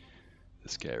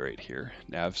 This guy right here,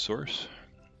 nav source.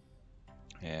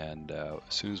 And as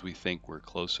soon as we think we're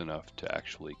close enough to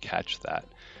actually catch that,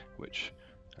 which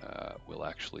will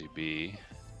actually be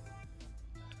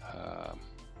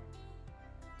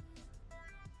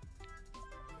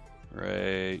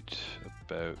right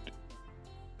about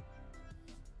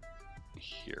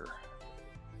here.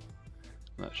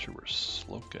 I'm not sure where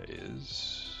Sloka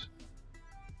is.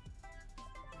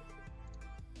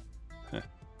 Huh.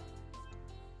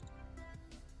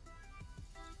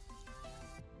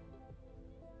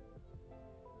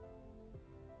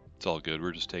 It's all good.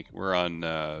 We're on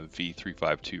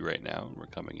V352 right now. We're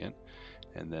coming in,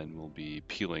 and then we'll be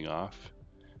peeling off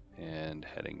and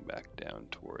heading back down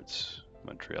towards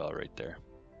Montreal right there.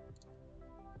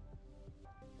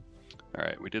 All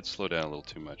right, we did slow down a little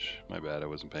too much. My bad, I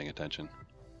wasn't paying attention.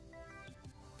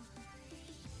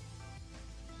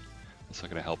 That's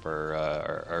not going to help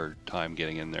our time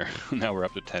getting in there. Now we're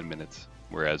up to 10 minutes,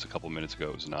 whereas a couple minutes ago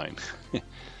it was 9.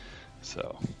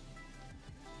 So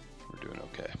we're doing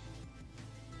okay.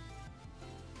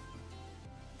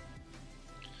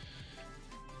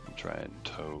 I'll try and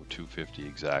tow 250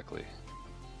 exactly.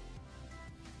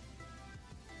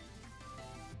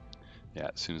 Yeah,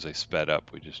 as soon as I sped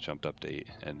up, we just jumped up to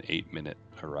an 8-minute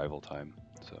arrival time.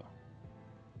 So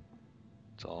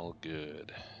it's all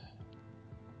good.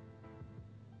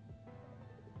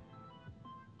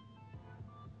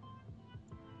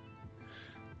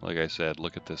 Like I said,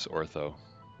 look at this ortho.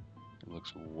 It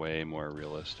looks way more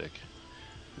realistic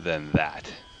than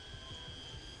that.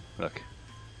 Look.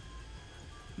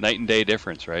 Night and day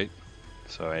difference, right?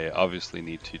 So I obviously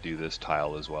need to do this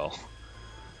tile as well.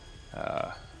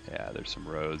 Yeah, there's some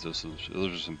roads, those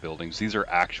are some buildings. These are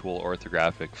actual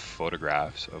orthographic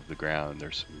photographs of the ground.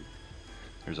 There's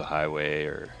a highway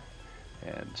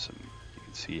and some, you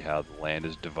can see how the land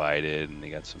is divided, and they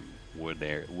got some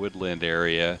woodland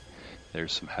area.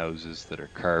 There's some houses that are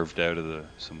carved out of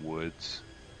some woods,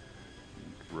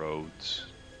 roads,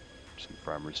 some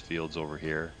farmers' fields over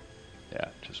here. Yeah,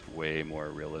 just way more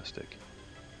realistic.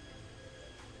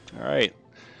 All right,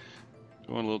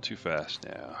 going a little too fast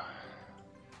now.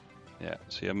 Yeah,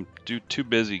 see, I'm too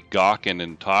busy gawking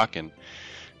and talking.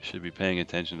 Should be paying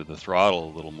attention to the throttle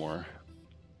a little more.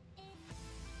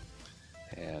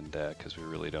 And because we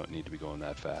really don't need to be going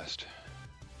that fast.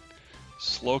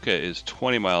 Sloka is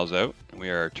 20 miles out. We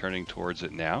are turning towards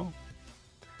it now.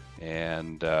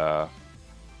 And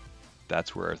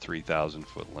that's where our 3,000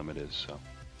 foot limit is. So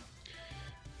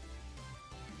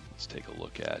let's take a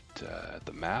look at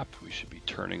the map. We should be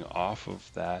turning off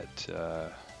of that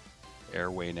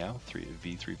airway now,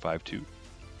 V352.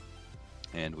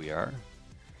 And we are.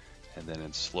 And then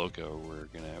in Sloka,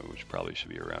 which probably should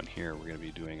be around here, we're gonna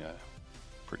be doing a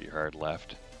pretty hard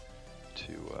left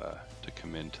to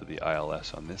come into the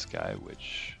ILS on this guy,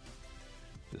 which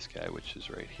is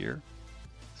right here.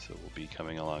 So we'll be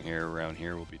coming along here, around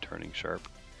here, we'll be turning sharp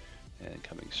and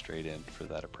coming straight in for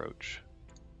that approach.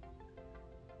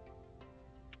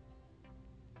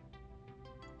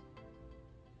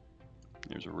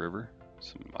 There's a river,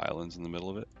 some islands in the middle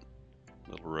of it,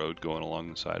 little road going along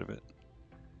the side of it.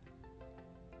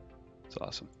 It's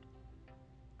awesome.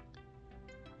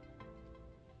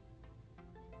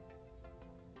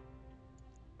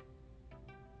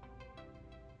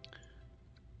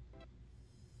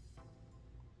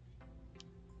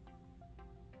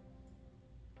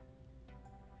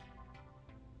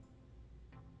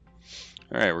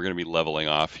 All right, we're going to be leveling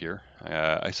off here.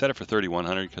 I set it for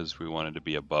 3,100 because we wanted to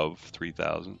be above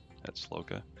 3,000 at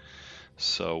Sloka.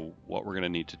 So what we're going to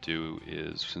need to do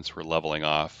is, since we're leveling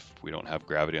off, we don't have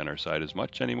gravity on our side as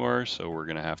much anymore, so we're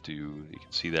going to have to, you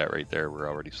can see that right there, we're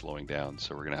already slowing down,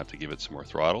 so we're going to have to give it some more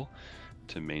throttle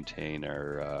to maintain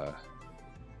our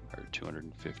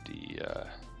 250.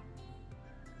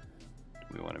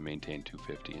 We want to maintain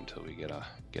 250 until we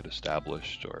get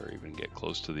established or even get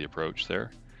close to the approach there,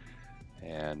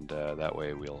 and that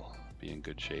way we'll be in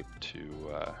good shape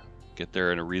to get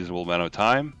there in a reasonable amount of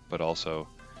time, but also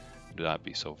do not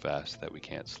be so fast that we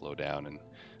can't slow down and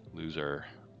lose our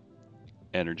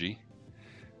energy.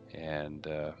 And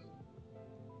yeah,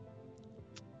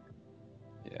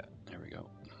 there we go.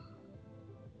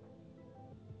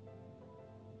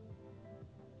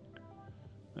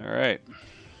 All right,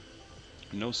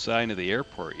 no sign of the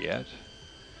airport yet.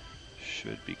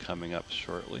 Should be coming up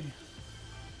shortly.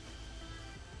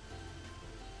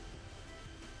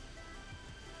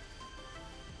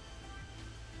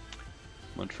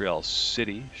 Montreal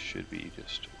City should be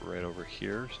just right over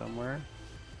here somewhere.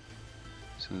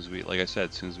 As soon as we, like I said,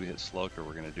 as soon as we hit Slocum,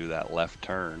 we're going to do that left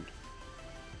turn,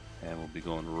 and we'll be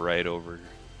going right over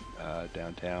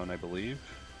downtown, I believe.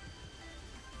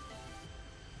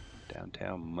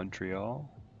 Downtown Montreal.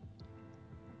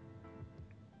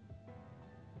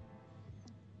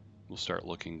 We'll start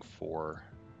looking for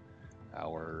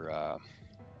our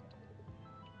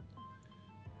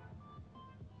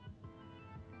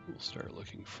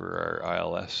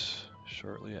ILS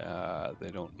shortly.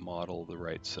 They don't model the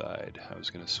right side. I was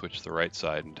going to switch the right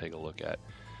side and take a look at,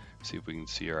 see if we can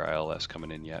see our ILS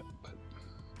coming in yet, but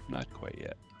not quite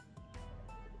yet.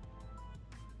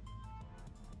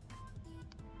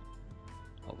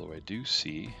 Although I do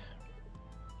see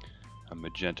a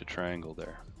magenta triangle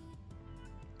there.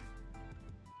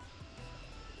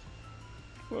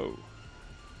 Whoa.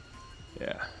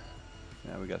 Yeah.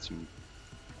 Now we got some.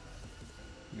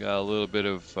 We got a little bit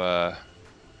of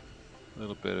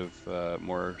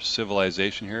more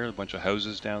civilization here. A bunch of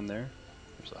houses down there.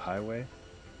 There's a highway.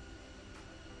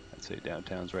 I'd say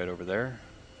downtown's right over there.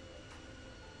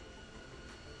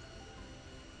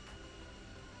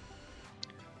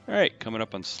 All right, coming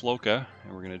up on Sloka,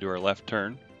 and we're going to do our left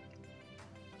turn.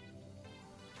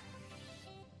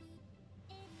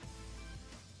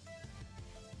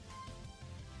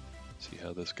 See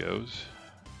how this goes.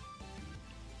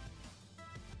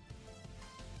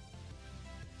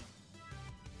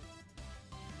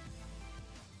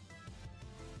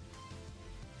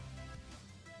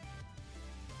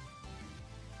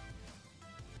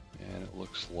 And it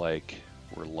looks like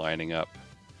we're lining up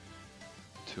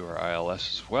to our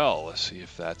ILS as well. Let's see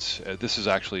if that's, this is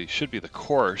actually, should be the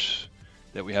course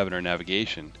that we have in our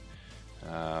navigation.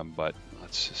 But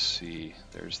let's just see,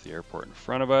 there's the airport in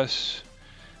front of us.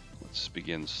 Let's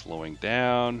begin slowing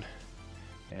down,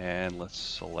 and let's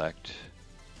select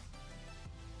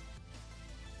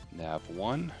nav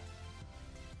 1.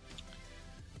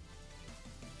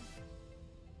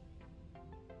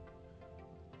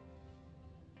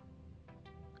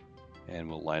 And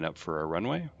we'll line up for our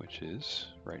runway, which is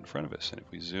right in front of us. And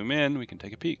if we zoom in, we can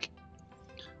take a peek.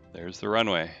 There's the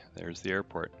runway, there's the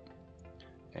airport.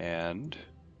 And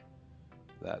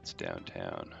that's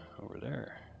downtown over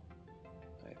there,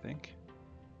 I think.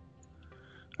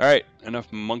 All right, enough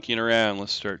monkeying around.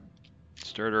 Let's start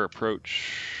our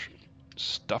approach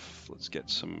stuff. Let's get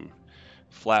some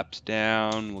flaps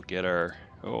down. We'll get our,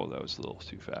 oh, that was a little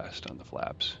too fast on the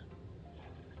flaps.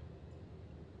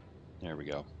 There we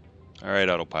go. All right,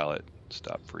 autopilot,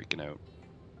 stop freaking out.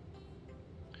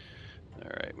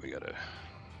 All right, we gotta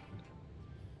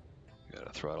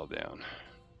throttle down.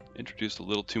 Introduced a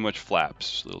little too much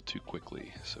flaps, a little too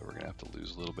quickly, so we're gonna have to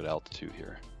lose a little bit of altitude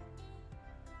here.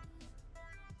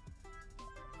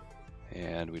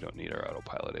 And we don't need our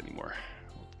autopilot anymore.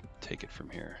 We'll take it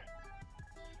from here.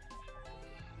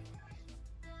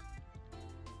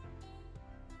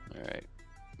 All right,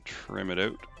 trim it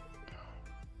out.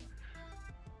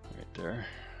 Right there.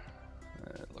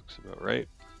 That looks about right.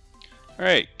 All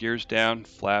right, gears down,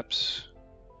 flaps.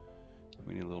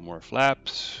 We need a little more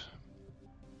flaps.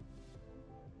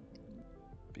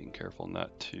 Being careful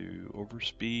not to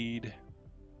overspeed.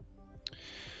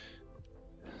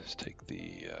 Let's take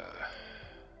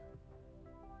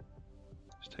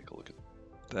a look at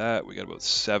that. We got about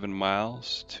 7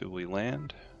 miles till we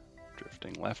land.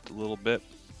 Drifting left a little bit.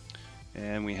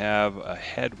 And we have a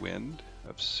headwind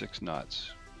of 6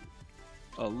 knots.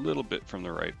 A little bit from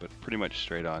the right, but pretty much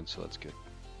straight on, so that's good.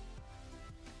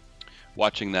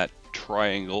 Watching that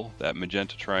triangle, that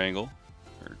magenta triangle,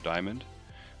 or diamond,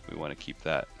 we want to keep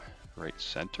that right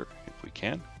center if we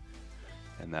can.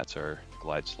 And that's our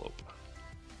glide slope.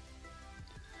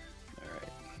 All right,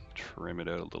 trim it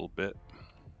out a little bit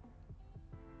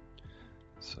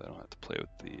so I don't have to play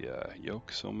with the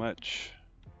yoke so much.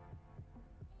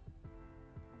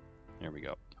 There we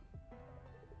go.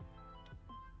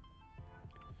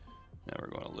 Now we're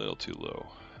going a little too low.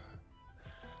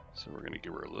 So we're going to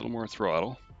give her a little more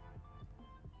throttle.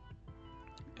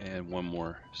 And one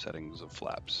more settings of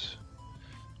flaps.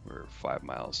 We're 5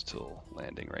 miles till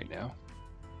landing right now.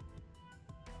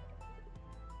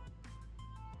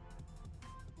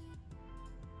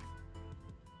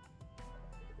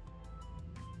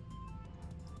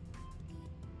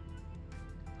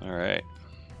 All right.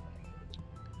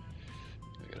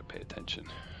 I gotta pay attention.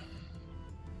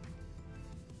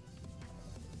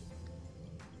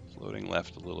 Floating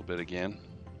left a little bit again.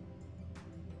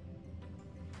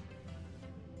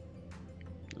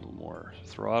 A little more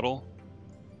throttle.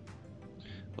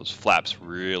 Those flaps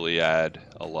really add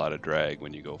a lot of drag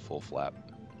when you go full flap.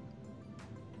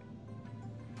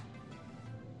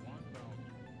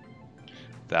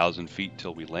 1,000 feet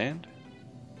till we land.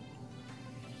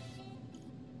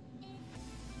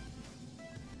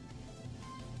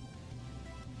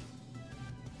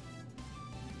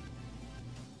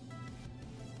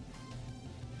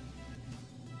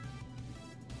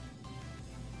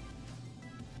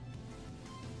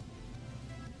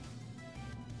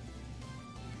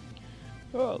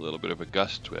 Oh, a little bit of a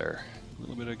gust there. A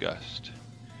little bit of gust.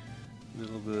 A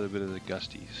little bit of the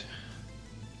gusties.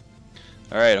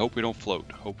 All right, hope we don't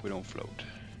float. Hope we don't float.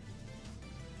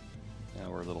 Now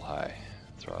we're a little high.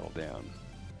 Throttle down.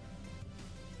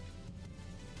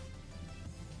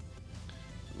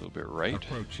 A little bit right.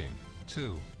 Approaching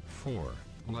 2-4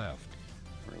 left.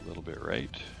 We're a little bit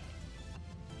right.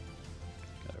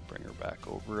 Gotta bring her back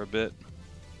over a bit.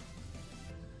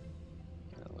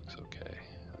 That looks okay.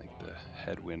 I think the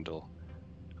headwind will...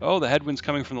 Oh, the headwind's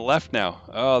coming from the left now.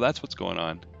 Oh, that's what's going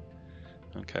on.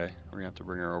 Okay, we're gonna have to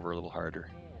bring her over a little harder.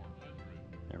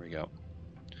 There we go.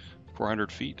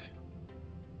 400 feet.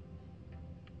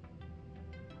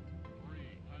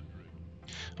 300.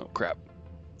 Oh, crap.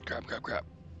 Crap, crap, crap.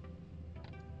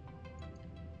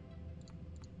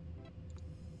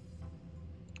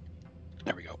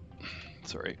 There we go.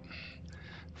 Sorry.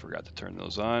 Forgot to turn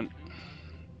those on.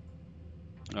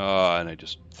 Oh, and I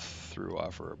just threw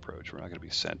off our approach. We're not going to be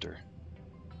center.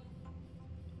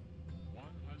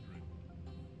 100.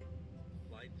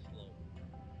 Flight slow.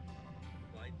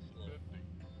 Flight slow. 50,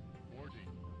 40,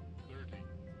 30,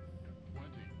 20,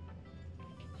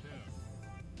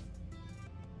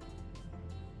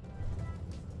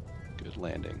 10. Good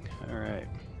landing. All right.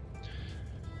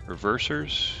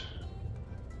 Reversers.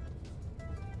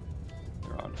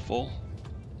 They're on full.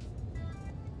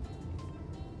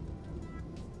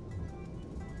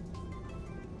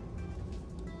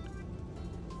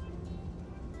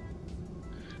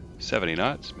 .70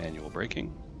 knots, manual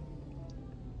braking.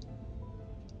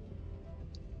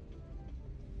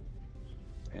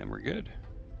 And we're good.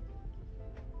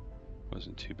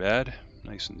 Wasn't too bad.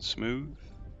 Nice and smooth.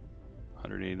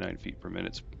 189 feet per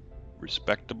minute's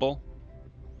respectable.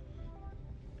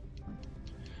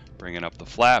 Bringing up the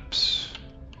flaps.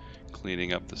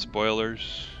 Cleaning up the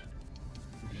spoilers.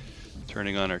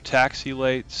 Turning on our taxi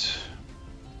lights.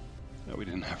 Oh, we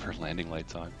didn't have our landing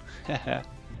lights on.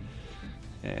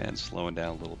 And slowing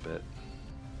down a little bit.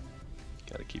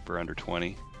 Got to keep her under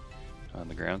 20 on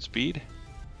the ground speed.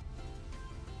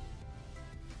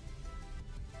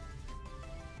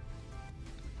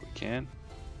 If we can.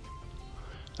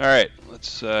 All right,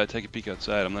 let's take a peek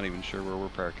outside. I'm not even sure where we're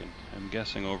parking. I'm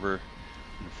guessing over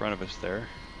in front of us there.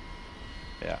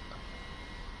 Yeah.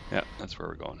 Yeah, that's where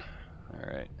we're going.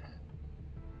 All right.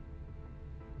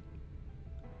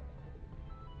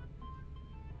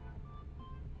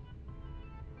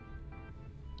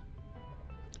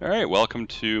 All right, welcome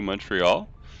to Montreal,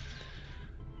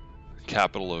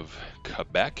 capital of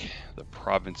Quebec, the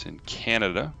province in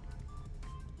Canada,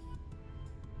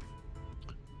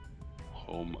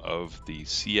 home of the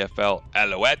CFL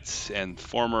Alouettes and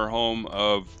former home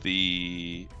of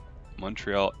the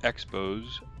Montreal Expos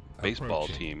baseball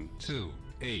team.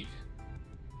 2-8.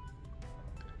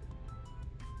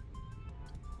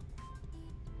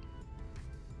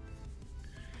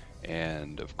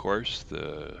 And of course,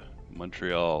 the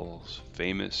Montreal's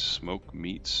famous smoked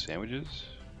meat sandwiches.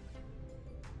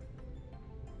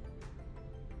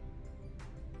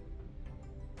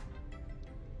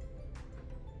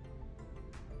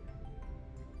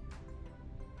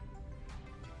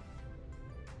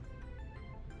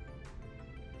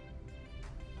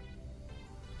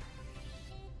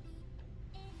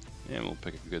 And we'll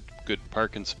pick a good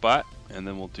parking spot, and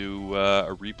then we'll do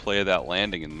a replay of that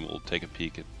landing, and we'll take a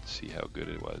peek and see how good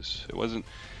it was. It wasn't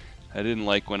I didn't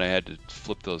like when I had to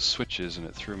flip those switches and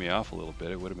it threw me off a little bit.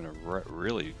 It would have been a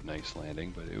really nice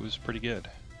landing, but it was pretty good.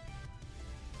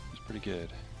 It was pretty good.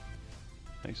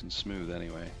 Nice and smooth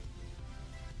anyway.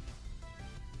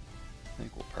 I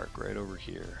think we'll park right over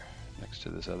here next to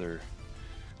this other,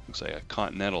 looks like a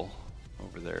Continental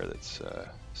over there that's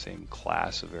same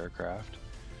class of aircraft.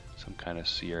 Some kind of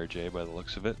CRJ by the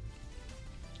looks of it.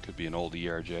 Could be an old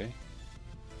ERJ.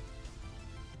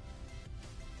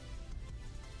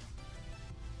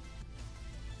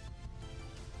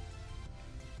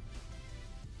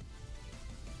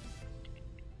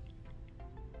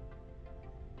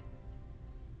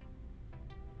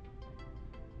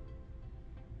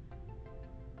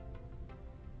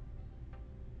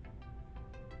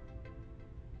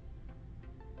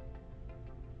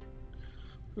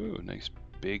 Ooh, nice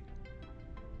big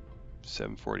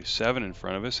 747 in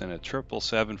front of us and a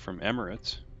 777 from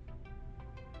Emirates.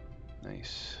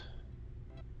 Nice.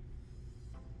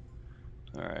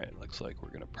 Alright, looks like we're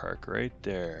gonna park right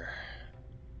there.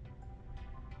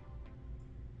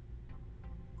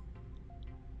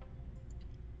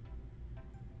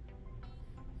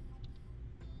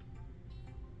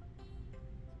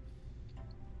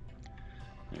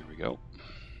 There we go.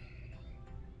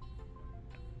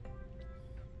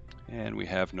 And we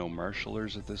have no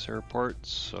marshalers at this airport,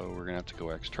 so we're gonna have to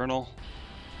go external.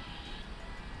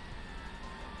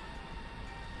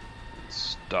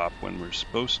 Stop when we're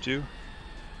supposed to.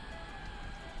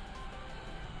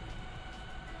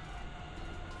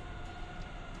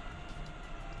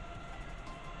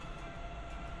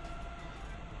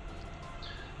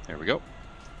 There we go.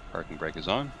 Parking brake is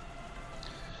on.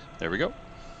 There we go.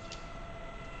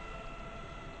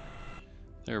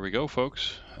 There we go,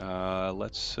 folks.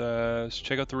 Let's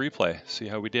check out the replay, see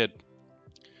how we did.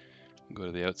 Go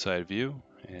to the outside view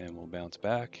and we'll bounce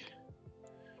back.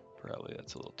 Probably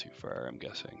that's a little too far, I'm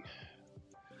guessing.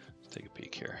 Let's take a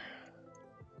peek here.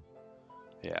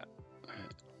 Yeah,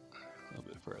 a little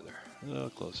bit further, a little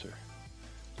closer.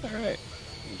 All right,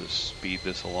 we'll just speed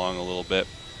this along a little bit.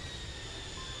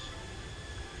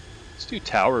 Let's do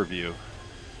tower view.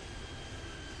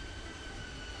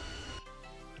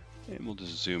 And we'll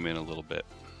just zoom in a little bit.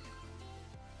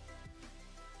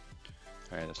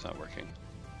 All right, that's not working.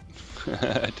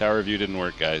 Tower view didn't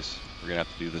work, guys. We're gonna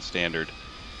have to do the standard.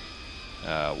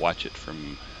 Watch it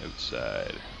from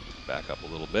outside. Back up a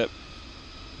little bit.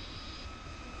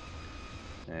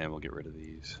 And we'll get rid of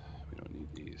these. We don't need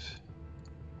these.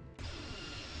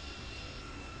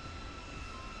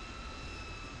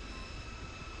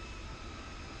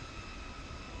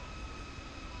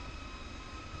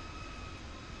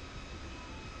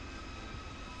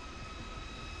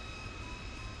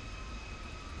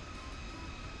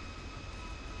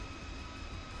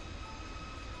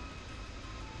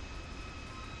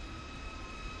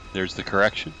 There's the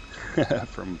correction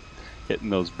from hitting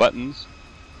those buttons.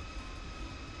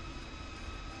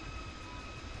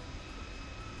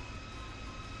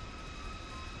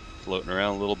 Floating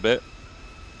around a little bit.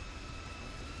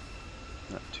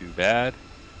 Not too bad.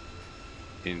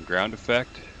 In ground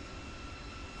effect.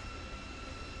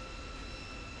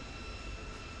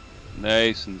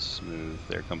 Nice and smooth.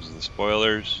 There comes the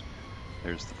spoilers.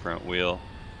 There's the front wheel.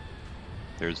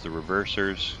 There's the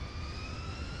reversers.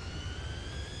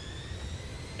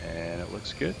 And it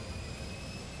looks good.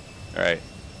 All right,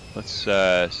 let's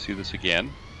see this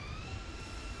again.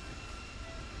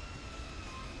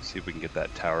 See if we can get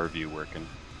that tower view working,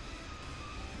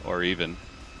 or even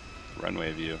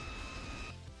runway view.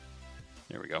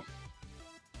 There we go.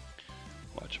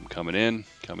 Watch them coming in,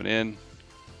 coming in,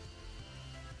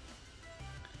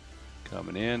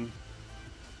 coming in.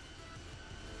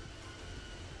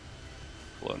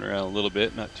 Floating around a little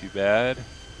bit, not too bad.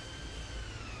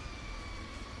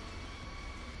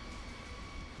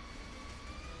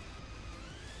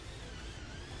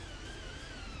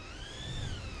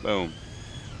 Boom.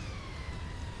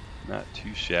 Not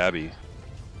too shabby.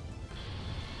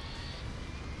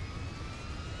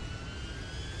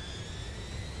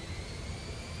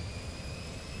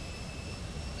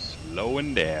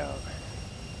 Slowing down.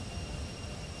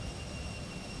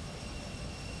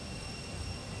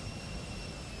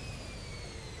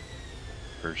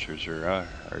 Reversers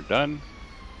are done.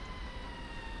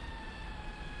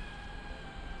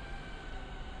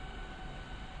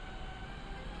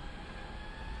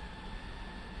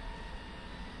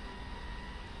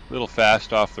 A little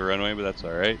fast off the runway, but that's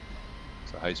all right.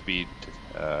 It's a high-speed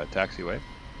taxiway.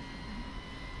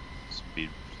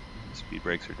 Speed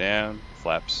brakes are down.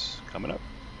 Flaps coming up.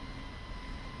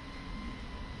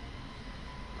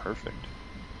 Perfect.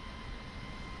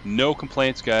 No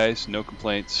complaints, guys. No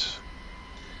complaints.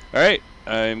 All right.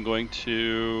 I'm going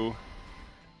to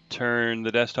turn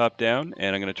the desktop down,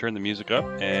 and I'm going to turn the music up,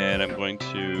 and I'm going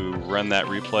to run that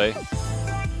replay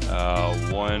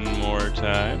one more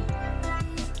time,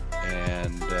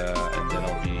 and then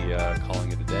I'll be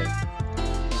calling it a day.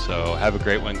 So have a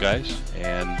great one, guys,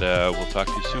 and we'll talk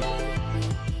to you soon.